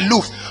bad as he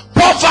looks.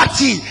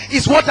 Poverty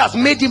is what has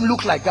made him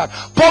look like that.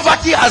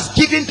 Poverty has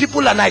given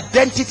people an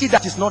identity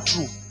that is not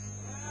true.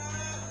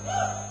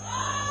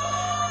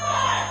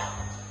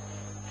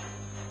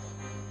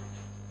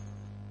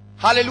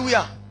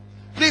 Hallelujah.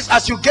 Please,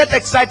 as you get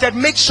excited,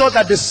 make sure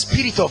that the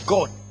Spirit of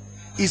God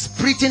is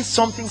breathing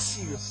something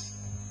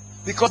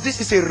serious, because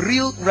this is a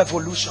real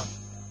revolution.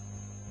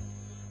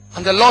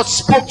 And the Lord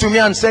spoke to me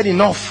and said,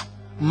 enough.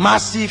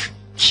 Massive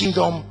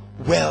kingdom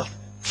wealth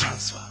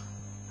transfer.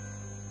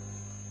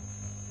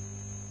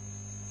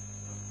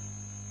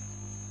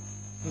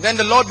 And then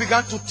the Lord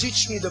began to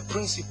teach me the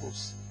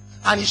principles,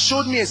 and he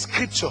showed me a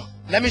scripture.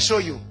 Let me show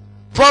you.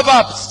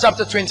 Proverbs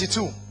chapter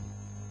 22.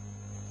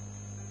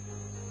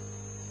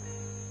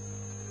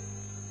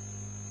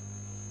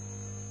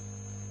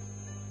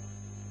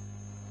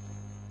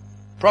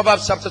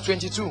 Proverbs chapter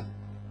 22.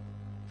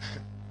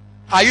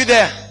 Are you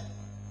there?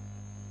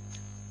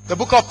 The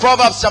book of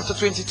Proverbs chapter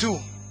 22.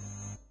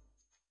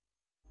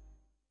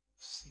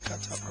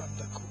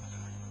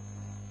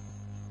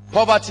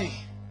 Poverty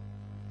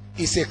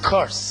is a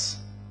curse.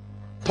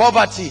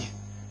 Poverty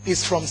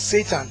is from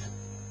Satan.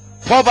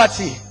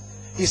 Poverty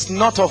is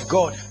not of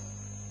God.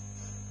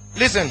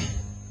 Listen.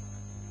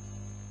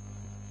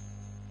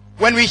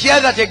 When we hear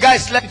that a guy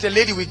slept with a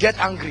lady, we get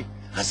angry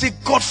and say,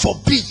 God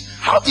forbid,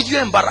 how did you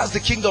embarrass the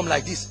kingdom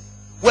like this?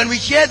 When we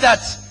hear that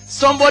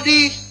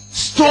somebody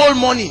stole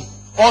money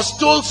or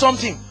stole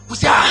something, we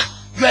say,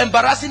 you're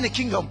embarrassing the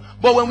kingdom.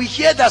 But when we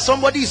hear that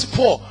somebody is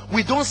poor,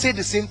 we don't say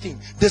the same thing.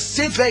 The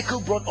same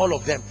vehicle brought all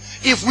of them.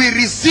 If we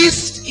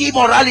resist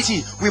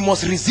immorality, we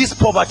must resist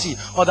poverty.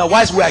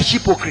 Otherwise, we are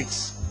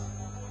hypocrites.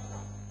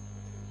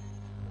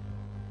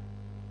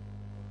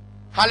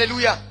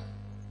 Hallelujah.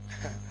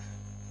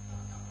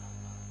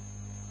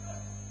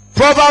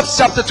 Proverbs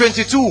chapter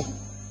 22,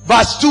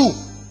 verse 2.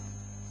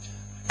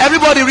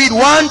 Everybody read.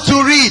 1,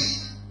 2, read.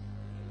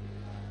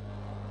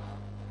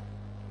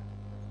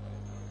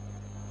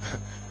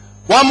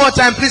 One more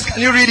time, please.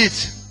 Can you read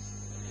it?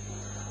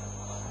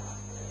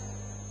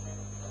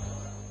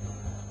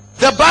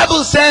 The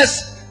Bible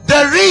says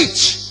the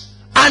rich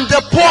and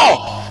the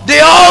poor, they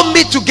all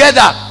meet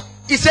together.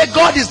 He said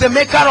God is the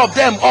maker of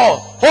them all.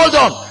 Hold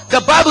on.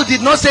 The Bible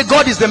did not say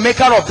God is the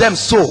maker of them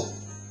so.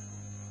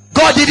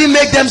 God didn't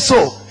make them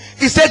so.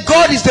 He said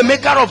God is the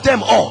maker of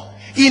them all.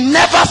 He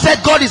never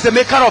said God is the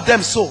maker of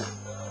them so.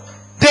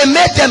 They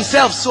made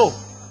themselves so.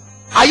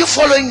 Are you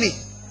following me?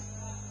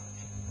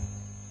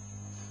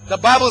 The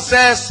Bible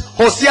says,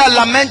 Hosea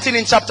lamenting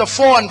in chapter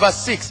 4 and verse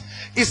 6,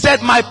 he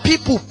said, my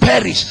people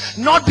perish,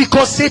 not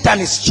because Satan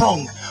is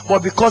strong,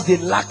 but because they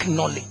lack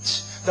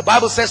knowledge. The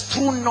Bible says,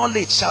 through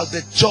knowledge shall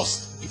the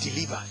just be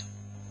delivered.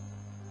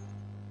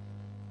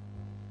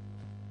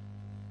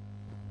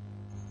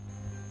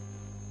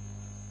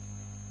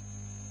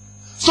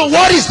 So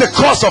what is the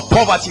cause of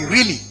poverty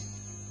really?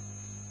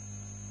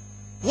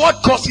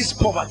 What causes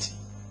poverty?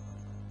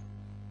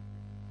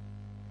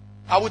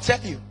 I will tell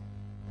you.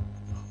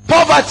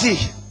 Poverty,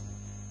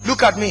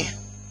 look at me,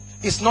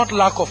 is not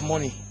lack of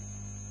money.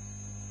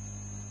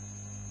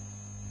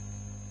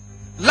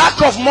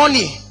 Lack of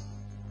money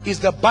is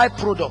the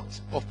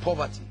byproduct of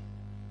poverty.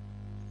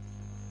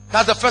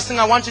 That's the first thing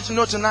I want you to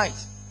know tonight.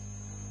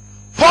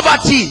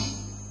 Poverty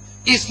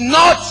is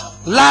not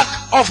lack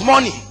of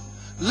money.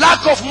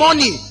 Lack of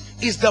money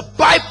is the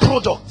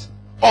byproduct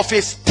of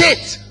a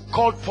state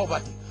called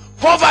poverty.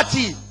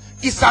 Poverty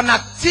is an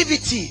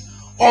activity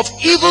of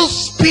evil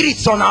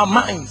spirits on our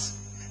minds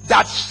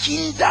that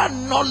hinder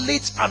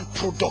knowledge and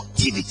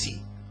productivity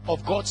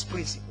of God's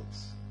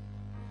principles.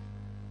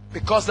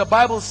 Because the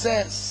Bible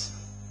says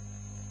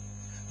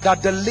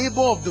that the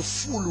labor of the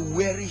fool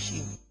weary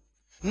him,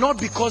 not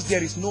because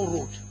there is no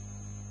road,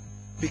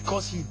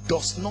 because he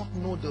does not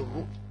know the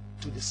road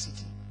to the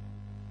city.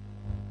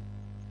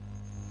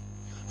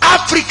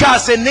 Africa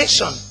as a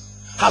nation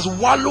has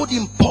wallowed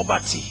in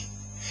poverty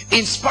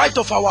in spite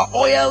of our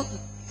oil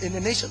in a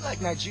nation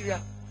like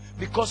Nigeria,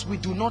 because we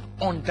do not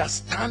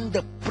understand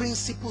the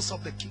principles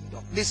of the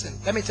kingdom. Listen,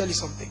 let me tell you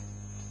something.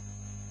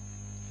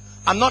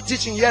 I'm not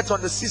teaching yet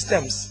on the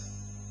systems.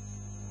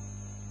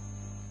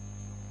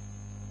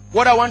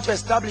 What I want to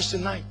establish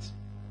tonight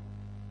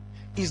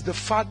is the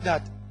fact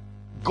that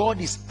God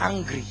is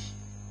angry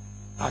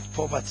at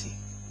poverty.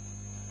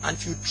 And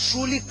if you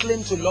truly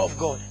claim to love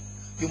God,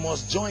 you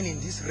must join in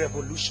this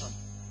revolution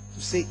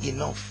to say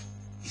enough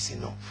is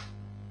enough.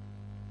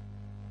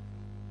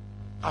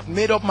 I've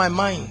made up my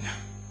mind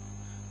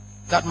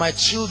that my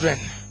children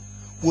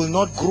will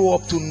not grow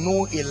up to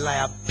know a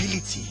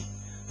liability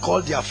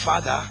called their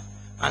father,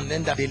 and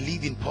then that they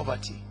live in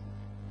poverty.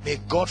 May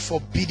God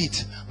forbid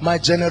it. My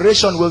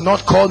generation will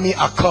not call me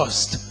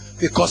accursed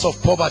because of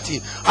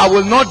poverty. I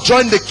will not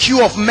join the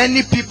queue of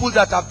many people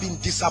that have been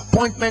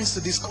disappointments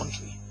to this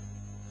country.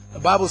 The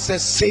Bible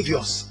says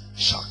saviors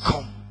shall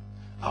come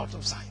out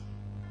of Zion.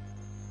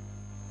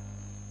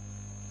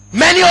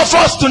 Many of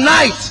us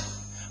tonight,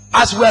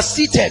 as we are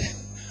seated,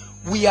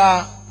 we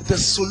are the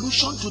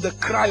solution to the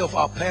cry of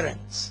our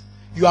parents.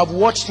 You have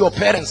watched your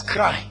parents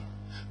cry.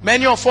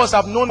 Many of us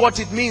have known what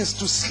it means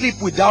to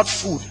sleep without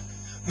food.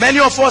 Many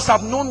of us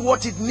have known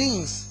what it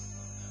means.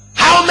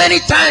 How many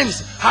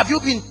times have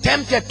you been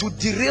tempted to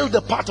derail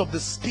the path of the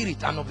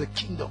spirit and of the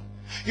kingdom?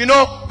 You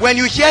know, when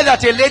you hear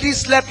that a lady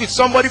slept with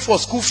somebody for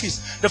school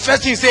fees, the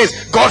first thing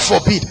says, God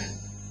forbid.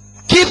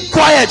 Keep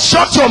quiet,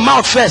 shut your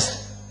mouth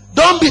first.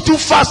 Don't be too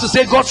fast to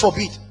say God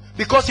forbid.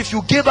 Because if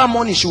you gave her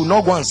money, she will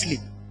not go and sleep.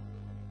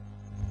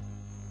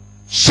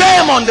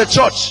 Shame on the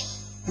church.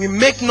 We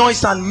make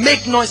noise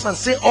and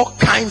say all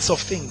kinds of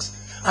things.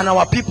 And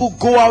our people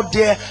go out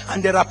there,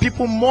 and there are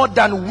people more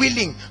than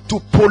willing to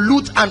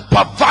pollute and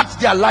pervert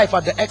their life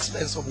at the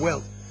expense of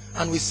wealth.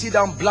 And we sit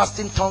down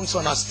blasting tongues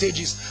on our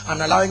stages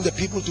and allowing the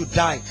people to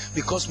die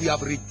because we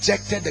have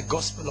rejected the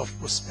gospel of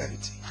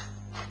prosperity.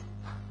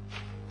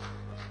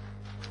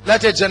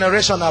 Let a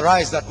generation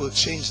arise that will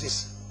change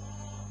this.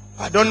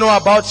 I don't know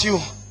about you,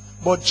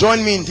 but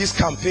join me in this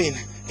campaign.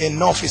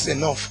 Enough is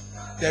enough.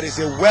 There is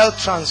a wealth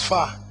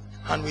transfer,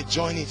 and we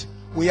join it.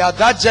 We are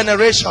that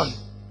generation.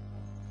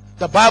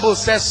 The Bible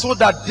says, so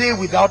that they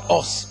without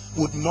us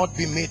would not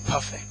be made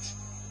perfect.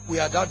 We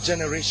are that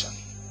generation.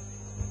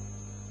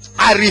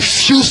 I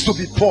refuse to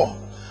be poor.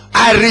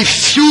 I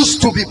refuse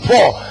to be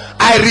poor.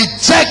 I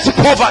reject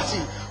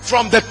poverty.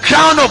 From the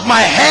crown of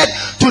my head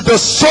to the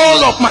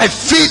sole of my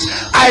feet,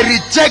 I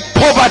reject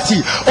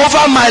poverty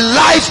over my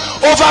life,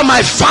 over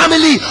my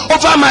family,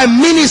 over my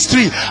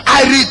ministry.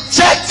 I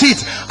reject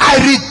it.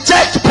 I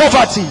reject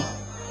poverty.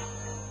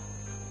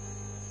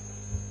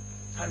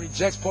 I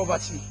reject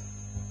poverty.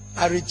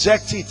 I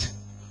reject it.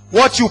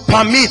 What you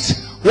permit,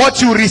 what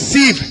you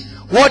receive,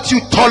 what you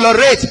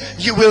tolerate,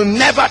 you will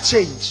never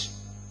change.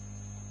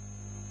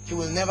 You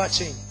will never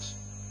change.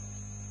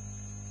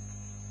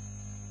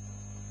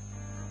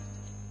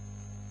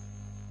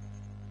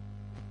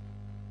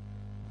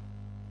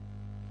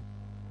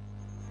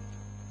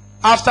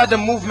 After the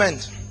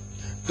movement,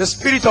 the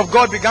Spirit of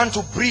God began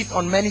to breathe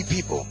on many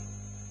people,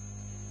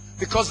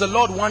 because the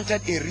Lord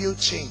wanted a real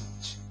change,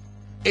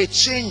 a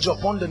change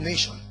upon the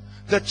nation.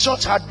 The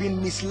church had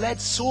been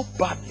misled so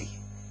badly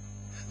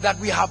that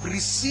we have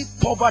received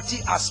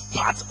poverty as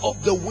part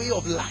of the way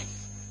of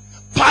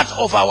life, part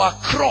of our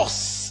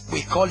cross,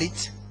 we call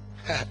it.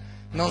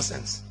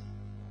 Nonsense.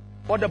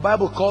 What the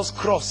Bible calls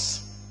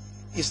cross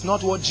is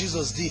not what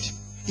Jesus did.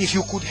 If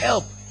you could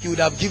help, he would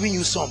have given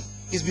you some.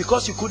 It's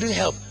because you couldn't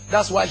help.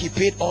 That's why he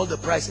paid all the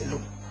price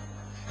alone.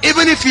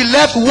 Even if he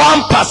left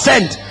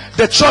 1%,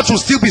 the church will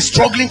still be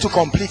struggling to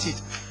complete it.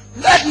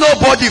 Let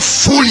nobody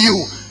fool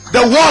you.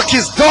 The work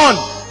is done.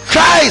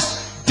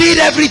 Christ did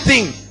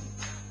everything.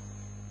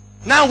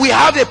 Now we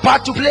have a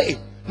part to play.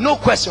 No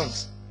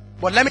questions.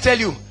 But let me tell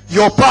you,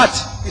 your part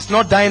is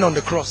not dying on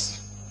the cross.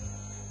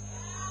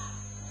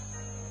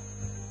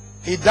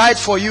 He died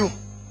for you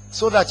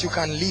so that you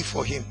can live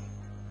for him.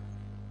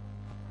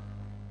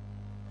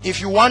 If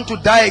you want to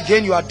die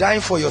again, you are dying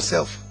for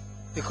yourself,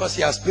 because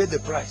he has paid the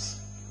price.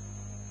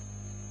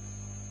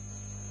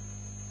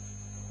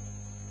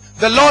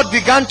 The Lord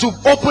began to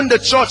open the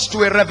church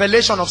to a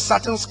revelation of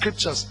certain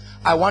scriptures.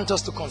 I want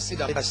us to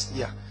consider this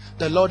year.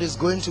 The Lord is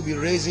going to be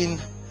raising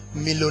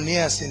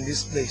millionaires in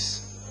this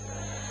place.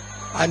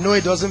 I know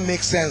it doesn't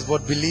make sense,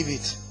 but believe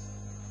it.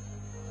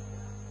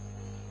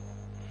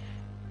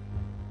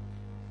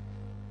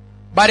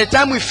 By the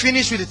time we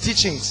finish with the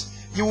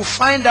teachings, you will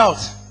find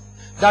out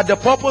that the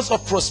purpose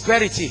of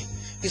prosperity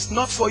is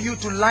not for you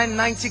to line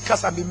 90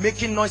 cars and be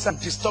making noise and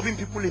disturbing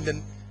people in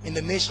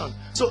the nation.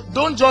 So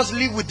don't just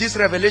live with this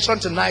revelation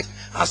tonight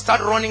and start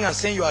running and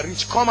saying you are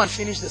rich. Come and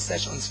finish the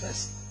sessions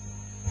first,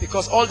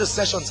 because all the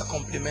sessions are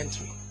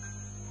complementary.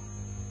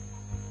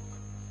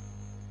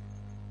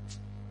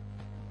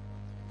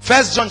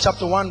 3 John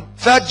chapter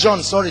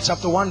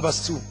 1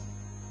 verse 2.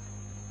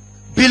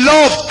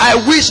 Beloved,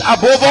 I wish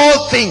above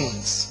all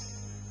things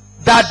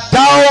that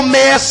thou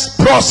mayest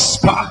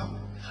prosper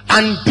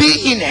and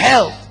be in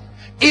health,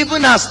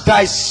 even as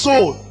thy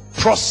soul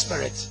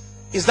prospereth.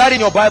 Is that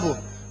in your Bible?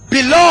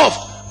 Beloved,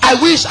 I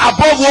wish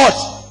above what?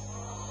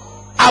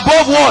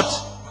 Above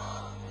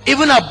what?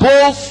 Even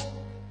above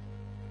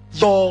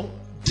your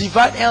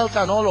divine health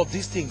and all of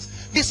these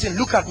things. Listen,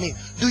 look at me.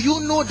 Do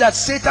you know that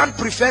Satan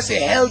prefers a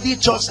healthy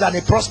church than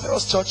a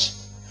prosperous church?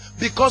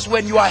 Because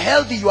when you are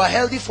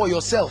healthy for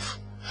yourself.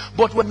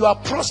 But when you are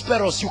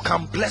prosperous, you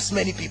can bless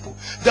many people.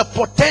 The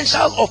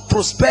potential of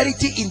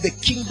prosperity in the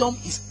kingdom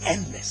is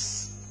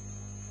endless.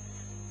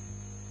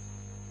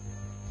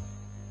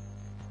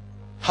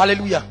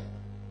 Hallelujah.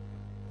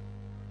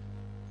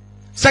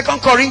 2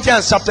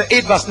 Corinthians chapter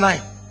 8 verse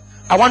 9.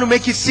 I want to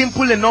make it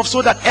simple enough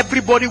so that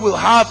everybody will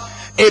have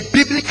a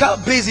biblical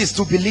basis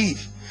to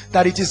believe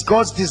that it is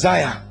God's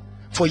desire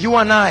for you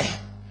and I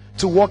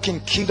to walk in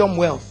kingdom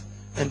wealth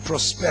and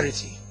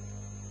prosperity.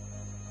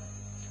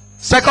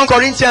 2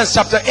 Corinthians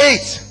chapter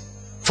 8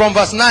 from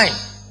verse 9.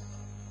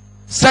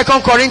 2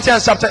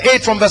 Corinthians chapter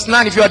 8 from verse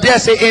 9. If you are there,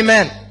 say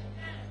amen.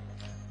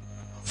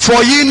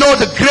 For ye know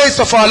the grace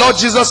of our Lord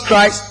Jesus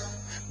Christ,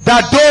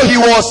 that though he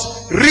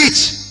was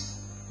rich.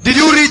 Did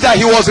you read that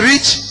he was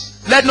rich?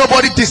 Let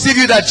nobody deceive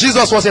you that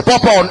Jesus was a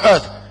pauper on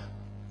earth.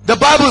 The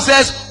Bible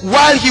says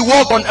while he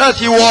walked on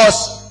earth,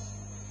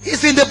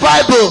 it's in the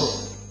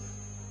Bible.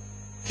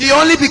 He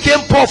only became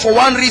poor for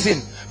one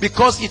reason,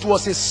 because it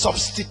was a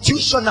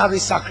substitutionary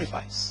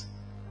sacrifice.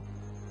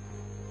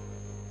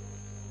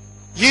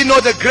 Ye know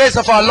the grace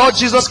of our Lord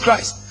Jesus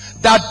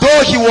Christ, that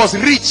though he was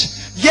rich,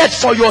 yet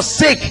for your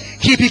sake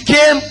he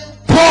became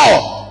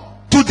poor,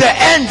 to the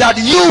end that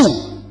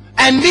you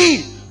and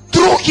me,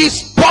 through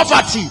his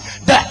poverty,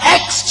 the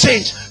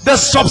exchange, the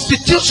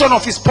substitution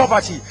of his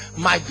poverty,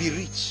 might be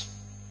rich.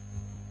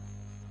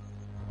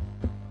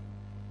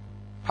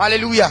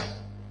 Hallelujah.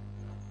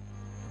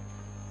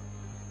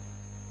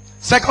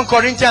 2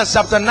 Corinthians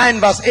chapter 9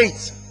 verse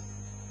 8.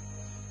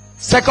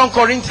 2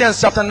 Corinthians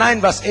chapter 9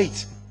 verse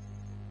 8.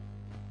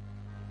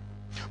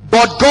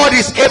 But God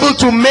is able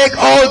to make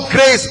all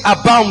grace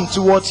abound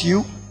towards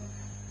you,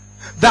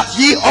 that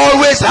ye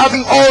always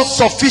having all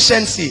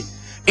sufficiency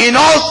in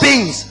all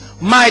things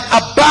might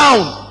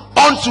abound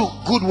unto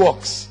good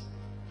works.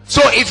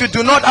 So if you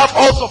do not have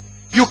all,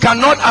 you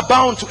cannot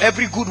abound to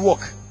every good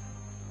work.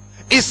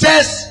 It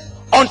says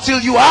until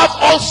you have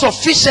all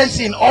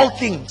sufficiency in all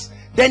things,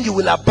 then you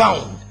will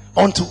abound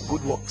unto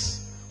good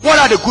works. What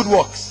are the good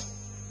works?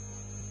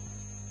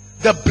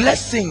 The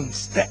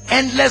blessings, the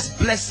endless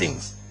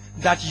blessings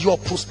that your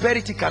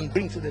prosperity can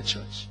bring to the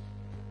church,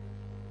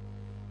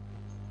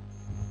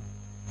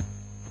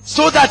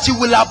 so that you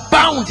will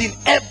abound in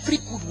every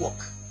good work.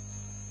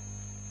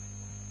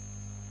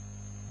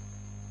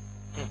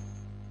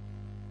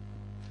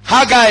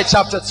 Haggai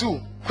chapter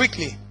 2,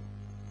 quickly.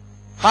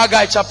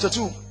 Haggai chapter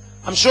 2.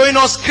 I'm showing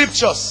us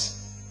scriptures,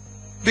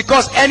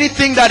 because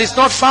anything that is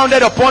not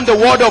founded upon the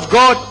word of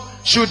God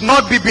should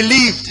not be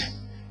believed.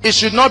 It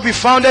should not be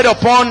founded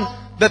upon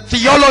the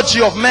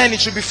theology of men. It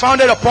should be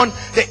founded upon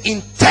the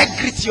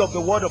integrity of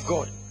the word of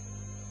God.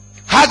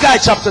 Haggai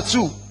chapter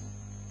 2,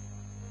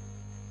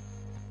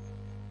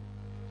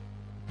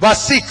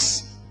 verse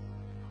 6.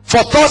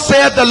 For thus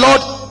saith the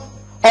Lord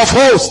of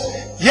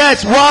hosts,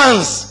 yet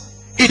once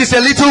it is a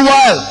little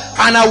while,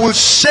 and I will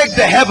shake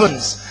the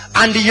heavens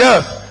and the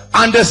earth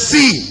and the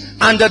sea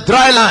and the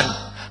dry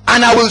land,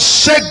 and I will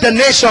shake the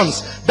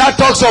nations. That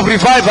talks of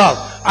revival.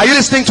 Are you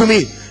listening to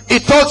me?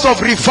 It talks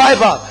of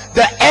revival,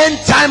 the end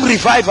time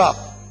revival.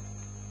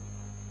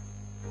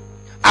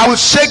 I will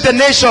shake the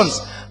nations,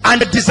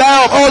 and the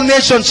desire of all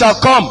nations shall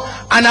come,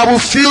 and I will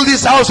fill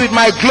this house with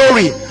my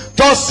glory.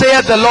 Thus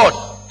saith the Lord.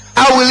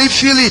 How will he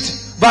fill it?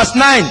 Verse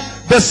 9.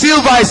 The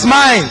silver is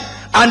mine,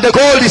 and the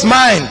gold is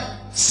mine,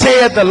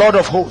 saith the Lord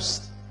of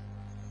hosts.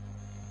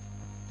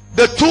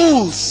 The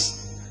tools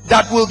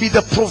that will be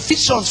the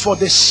provisions for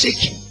the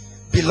shaking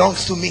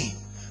belongs to me.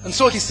 And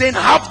so he's saying,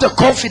 have the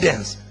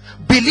confidence,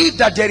 believe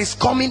that there is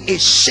coming a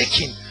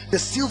shaking. The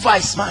silver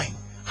is mine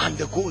and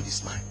the gold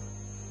is mine.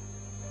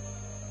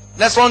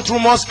 Let's run through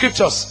more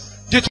scriptures.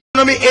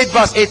 Deuteronomy 8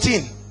 verse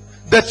 18.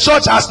 The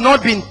church has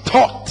not been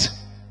taught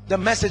the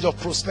message of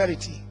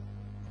prosperity.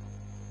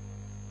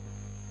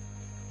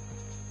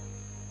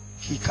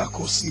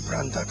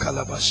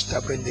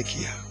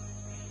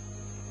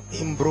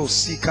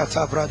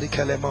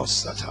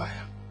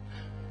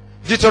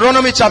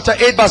 Deuteronomy chapter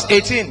 8 verse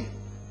 18.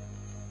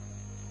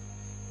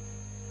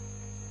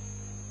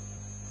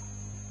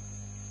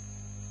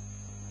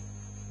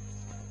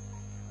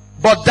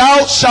 But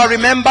thou shalt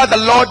remember the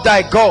Lord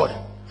thy God,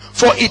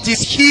 for it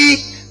is he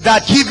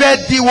that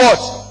giveth thee what?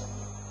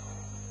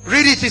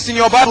 Read it, it's in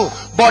your Bible.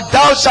 But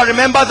thou shalt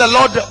remember the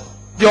Lord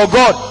your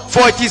God,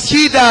 for it is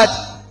he that,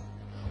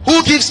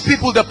 who gives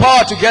people the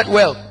power to get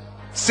wealth?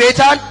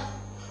 Satan?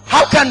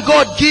 How can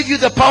God give you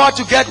the power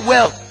to get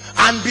wealth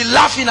and be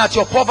laughing at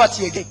your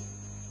poverty again?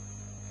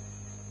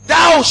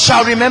 Thou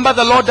shalt remember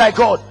the Lord thy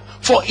God,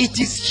 for it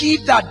is he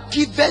that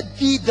giveth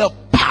thee the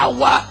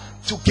power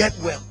to get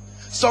wealth.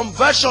 Some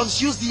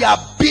versions use the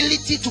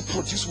ability to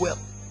produce wealth.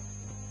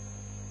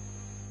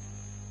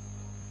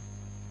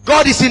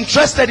 God is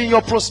interested in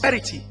your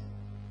prosperity.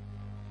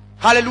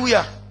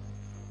 Hallelujah.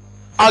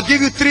 I'll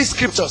give you 3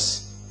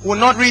 scriptures. We'll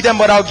not read them,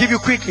 but I'll give you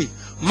quickly.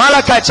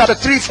 Malachi chapter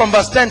 3 from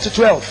verse 10 to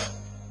 12.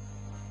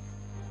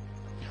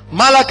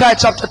 Malachi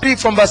chapter 3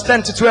 from verse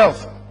 10 to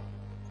 12.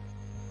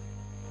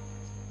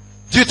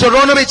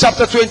 Deuteronomy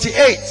chapter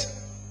 28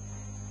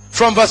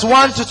 from verse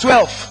 1 to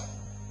 12.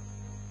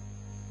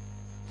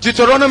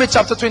 Deuteronomy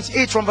chapter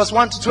 28 from verse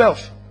 1 to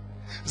 12.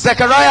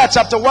 Zechariah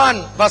chapter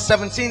 1 verse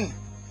 17.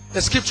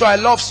 The scripture I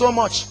love so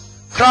much.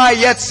 Cry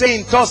yet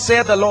saying, thus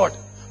saith the Lord,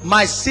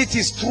 my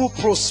cities through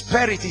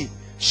prosperity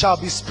shall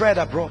be spread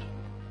abroad.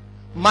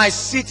 My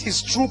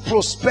cities through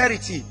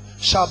prosperity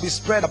shall be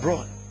spread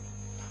abroad.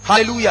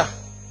 Hallelujah.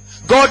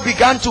 God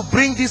began to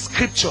bring this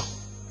scripture,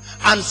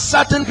 and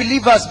certain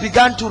believers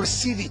began to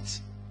receive it.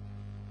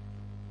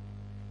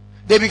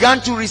 They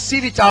began to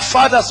receive it. Our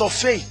fathers of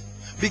faith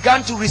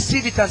began to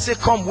receive it and say,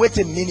 come, wait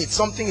a minute,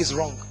 something is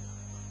wrong.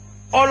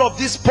 All of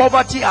this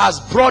poverty has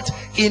brought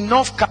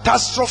enough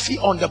catastrophe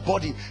on the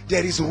body.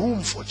 There is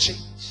room for change.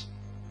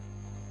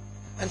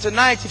 And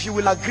tonight, if you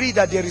will agree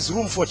that there is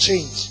room for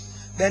change,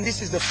 then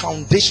this is the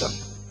foundation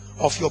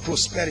of your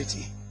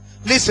prosperity.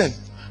 Listen,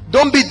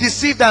 don't be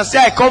deceived and say,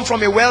 I come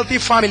from a wealthy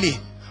family,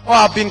 or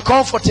I've been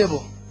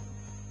comfortable.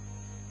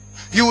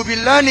 You will be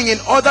learning in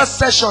other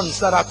sessions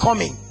that are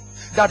coming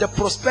that the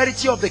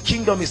prosperity of the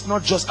kingdom is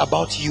not just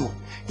about you.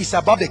 It's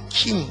about the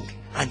king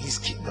and his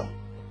kingdom.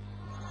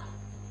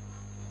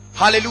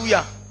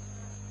 Hallelujah.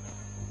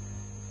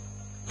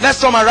 Let's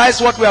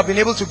summarize what we have been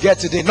able to get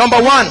today. Number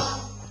 1,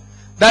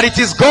 that it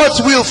is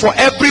God's will for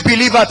every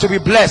believer to be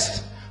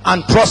blessed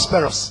and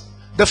prosperous.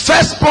 The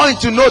first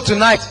point to know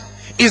tonight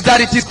is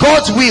that it is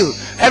God's will.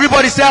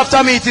 Everybody say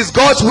after me, it is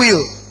God's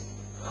will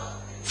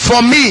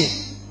for me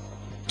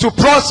to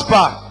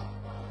prosper.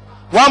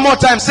 One more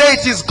time, say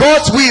it is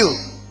God's will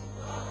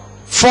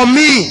for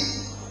me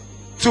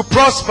to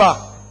prosper.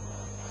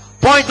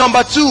 Point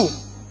number 2,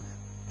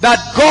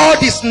 that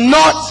God is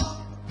not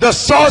the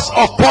source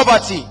of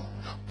poverty.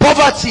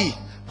 Poverty,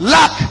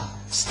 lack,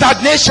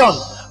 stagnation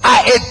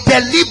are a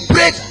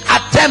deliberate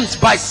attempt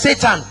by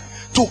Satan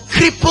to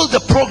cripple the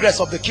progress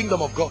of the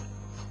kingdom of God.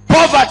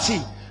 Poverty,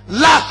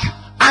 lack,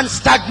 and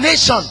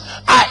stagnation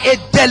are a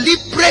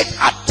deliberate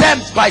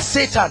attempt by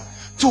Satan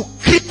to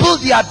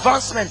cripple the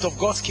advancement of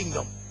God's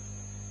kingdom.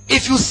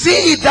 If you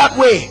see it that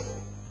way,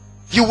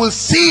 you will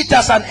see it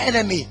as an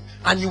enemy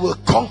and you will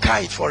conquer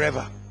it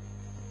forever.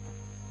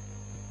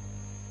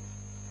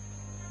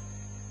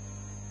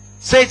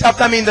 Say it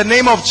after me. In the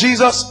name of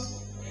Jesus,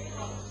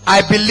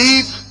 I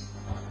believe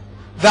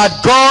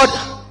that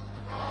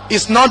God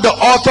is not the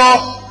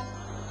author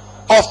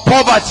of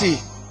poverty.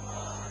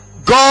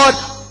 God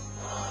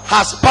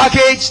has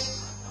packaged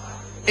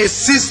a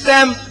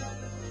system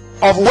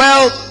of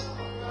wealth,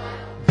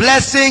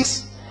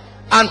 blessings,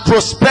 and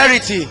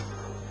prosperity,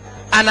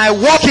 and I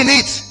walk in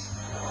it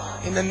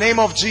in the name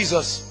of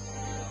Jesus.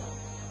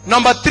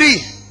 Number 3,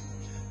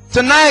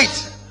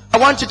 tonight I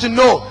want you to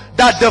know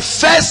that the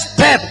first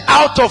step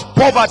out of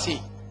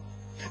poverty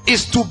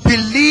is to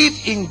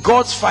believe in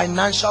God's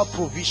financial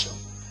provision.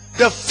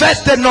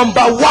 The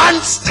number 1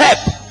 step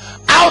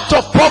out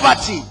of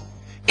poverty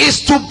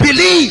is to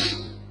believe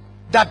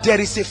that there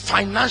is a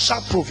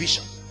financial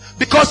provision.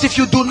 Because if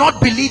you do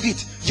not believe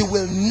it, you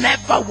will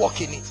never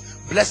walk in it.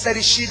 Blessed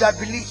is she that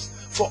believes,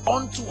 for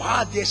unto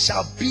her there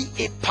shall be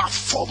a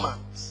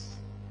performance.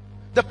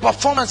 The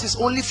performance is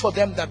only for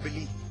them that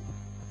believe.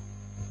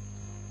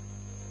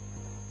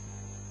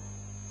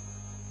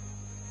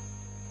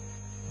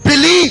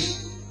 Believe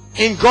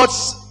in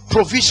God's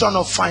provision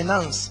of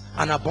finance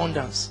and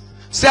abundance.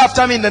 Say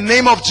after me. In the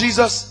name of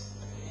Jesus,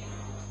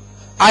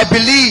 I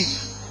believe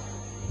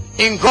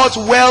in God's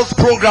wealth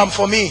program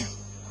for me.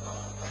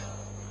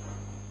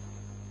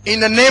 In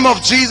the name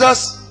of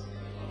Jesus,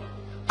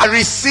 I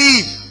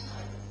receive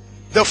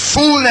the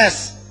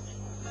fullness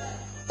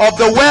of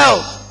the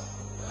wealth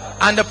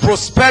and the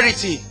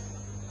prosperity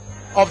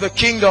of the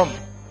kingdom.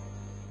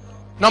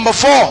 Number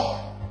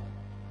 4,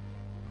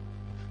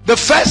 the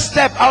first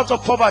step out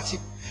of poverty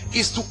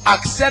is to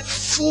accept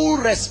full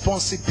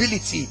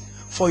responsibility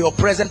for your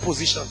present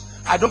position.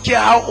 I don't care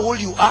how old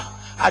you are.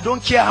 I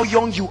don't care how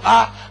young you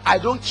are. I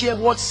don't care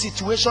what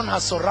situation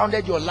has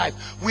surrounded your life.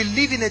 We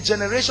live in a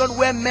generation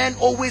where men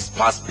always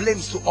pass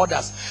blames to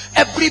others.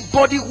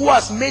 Everybody who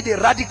has made a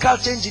radical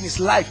change in his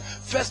life,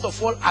 first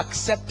of all,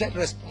 accepted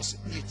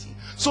responsibility.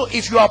 So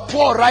if you are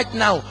poor right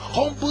now,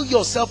 humble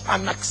yourself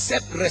and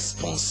accept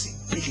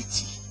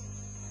responsibility.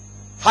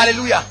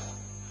 Hallelujah.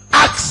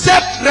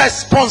 Accept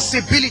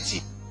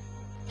responsibility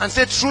and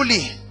say,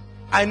 truly,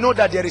 I know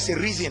that there is a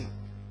reason.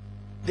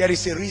 There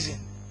is a reason.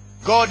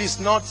 God is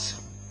not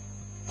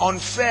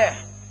unfair.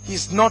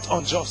 He's not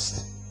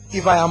unjust.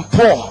 If I am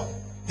poor,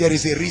 there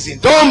is a reason.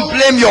 Don't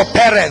blame your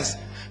parents.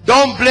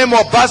 Don't blame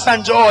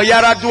Obasanjo or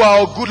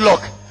Yaradua or Good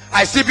Luck.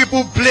 I see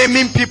people,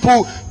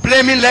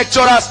 blaming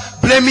lecturers,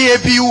 blaming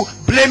ABU,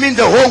 blaming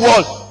the whole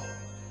world.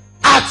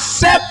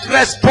 Accept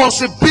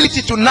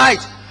responsibility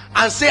tonight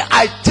and say,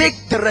 I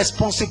take the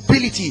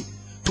responsibility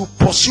to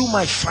pursue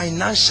my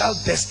financial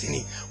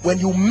destiny. When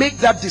you make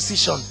that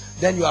decision,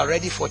 then you are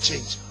ready for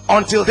change.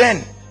 Until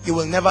then, you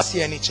will never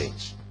see any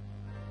change.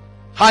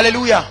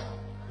 Hallelujah.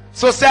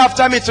 So say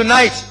after me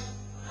tonight,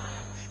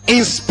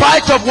 in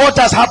spite of what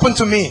has happened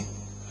to me,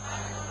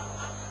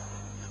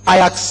 I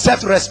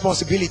accept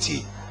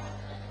responsibility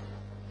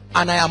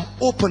and I am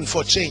open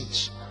for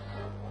change.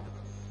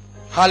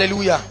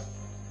 Hallelujah.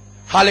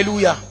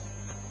 Hallelujah.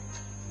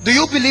 Do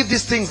you believe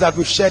these things that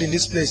we've shared in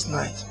this place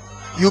tonight?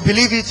 You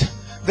believe it?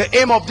 The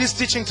aim of this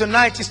teaching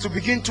tonight is to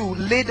begin to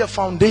lay the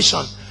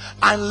foundation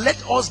and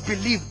let us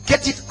believe,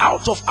 get it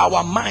out of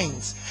our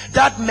minds,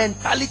 that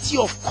mentality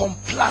of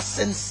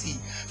complacency,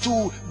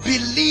 to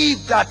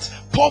believe that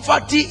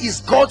poverty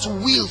is God's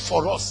will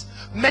for us.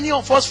 Many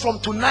of us from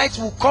tonight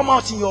will come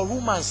out in your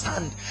room and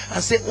stand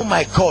and say, oh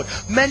my God,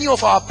 many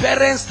of our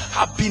parents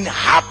have been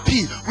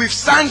happy. We've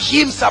sang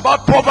hymns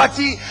about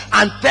poverty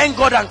and thank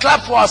God and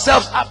clap for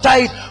ourselves after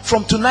it.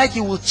 From tonight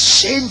you will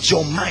change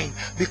your mind,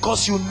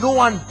 because you know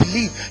and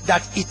believe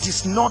that it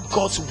is not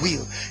God's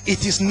will.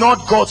 It is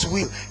not God's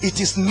will. It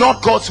is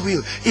not God's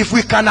will. If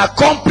we can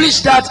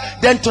accomplish that,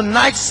 then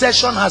tonight's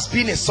session has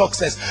been a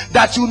success.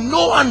 That you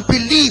know and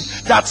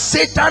believe that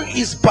Satan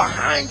is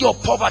behind your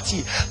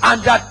poverty,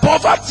 and that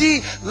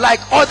poverty, like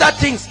other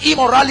things,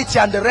 immorality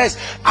and the rest,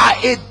 are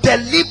a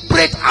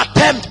deliberate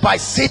attempt by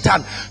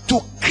Satan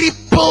to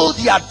cripple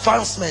the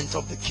advancement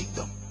of the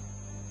kingdom.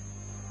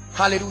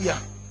 Hallelujah.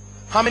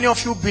 How many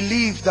of you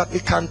believe that we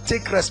can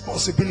take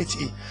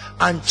responsibility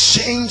and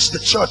change the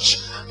church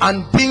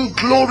and bring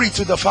glory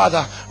to the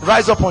Father?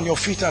 Rise up on your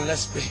feet and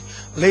let's pray.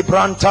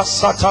 Lebranta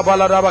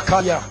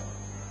satabaladabakaya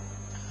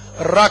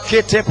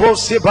rakete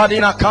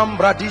posibadina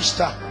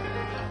kambradista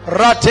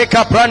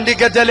rateka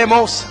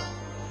brandigedelemos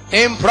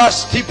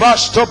imprasti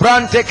basto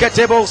brante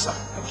ketebosa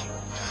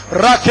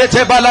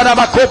rakete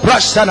baladabako.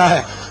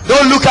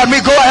 Don't look at me,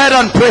 go ahead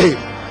and pray.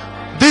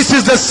 This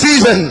is the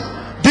season.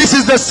 This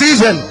is the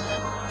season.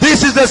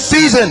 This is the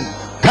season.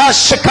 Go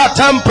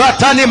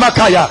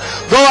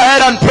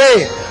ahead and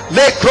pray.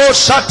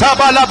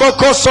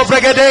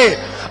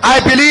 I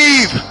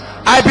believe,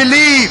 I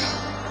believe,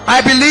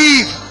 I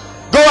believe.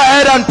 Go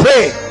ahead and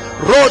pray.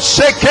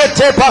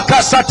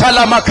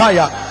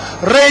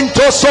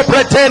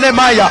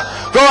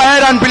 Go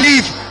ahead and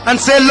believe and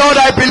say, Lord,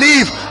 I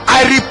believe.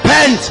 I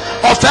repent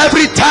of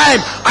every time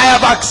I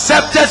have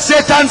accepted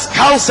Satan's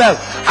counsel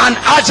and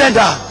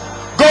agenda.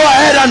 Go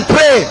ahead and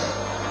pray.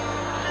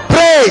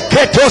 Pray.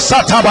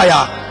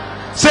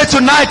 Say,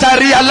 tonight I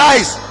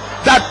realize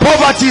that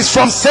poverty is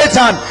from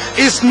Satan,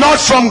 is not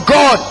from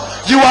God.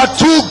 You are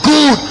too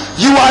good,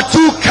 you are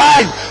too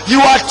kind, you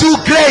are too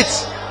great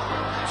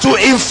to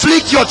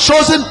inflict your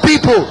chosen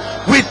people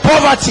with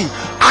poverty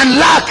and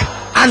lack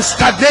and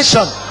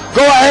stagnation.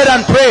 Go ahead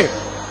and pray.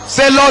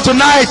 Say, Lord,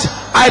 tonight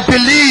I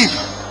believe,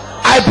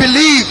 I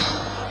believe,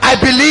 I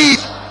believe,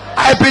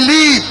 I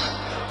believe.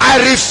 I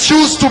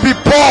refuse to be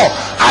poor.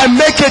 I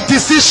make a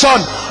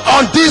decision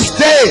on this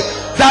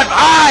day that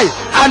I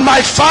and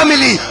my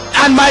family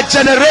and my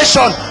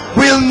generation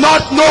will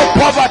not know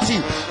poverty.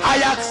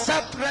 I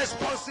accept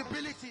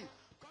responsibility.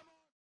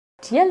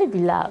 Dearly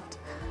beloved,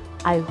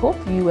 I hope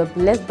you were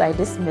blessed by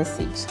this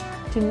message.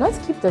 Do not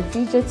keep the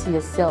video to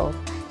yourself.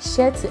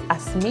 Share to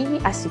as many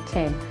as you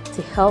can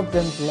to help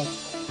them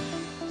bless.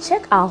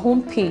 Check our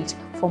homepage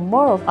for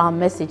more of our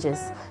messages.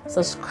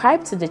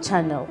 Subscribe to the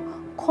channel,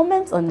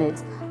 comment on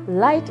it,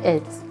 like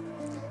it.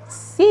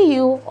 See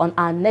you on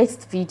our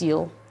next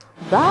video.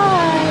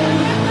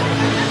 Bye.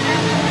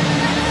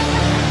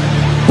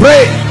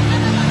 Pray,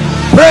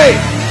 pray,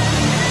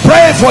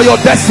 pray for your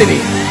destiny.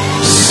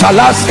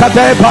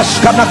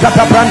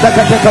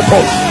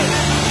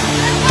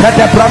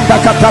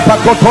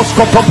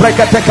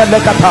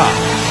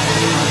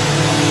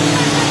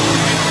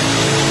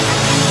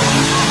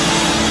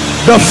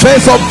 The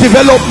phase of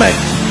development.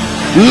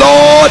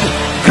 Lord,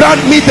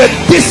 grant me the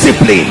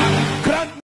discipline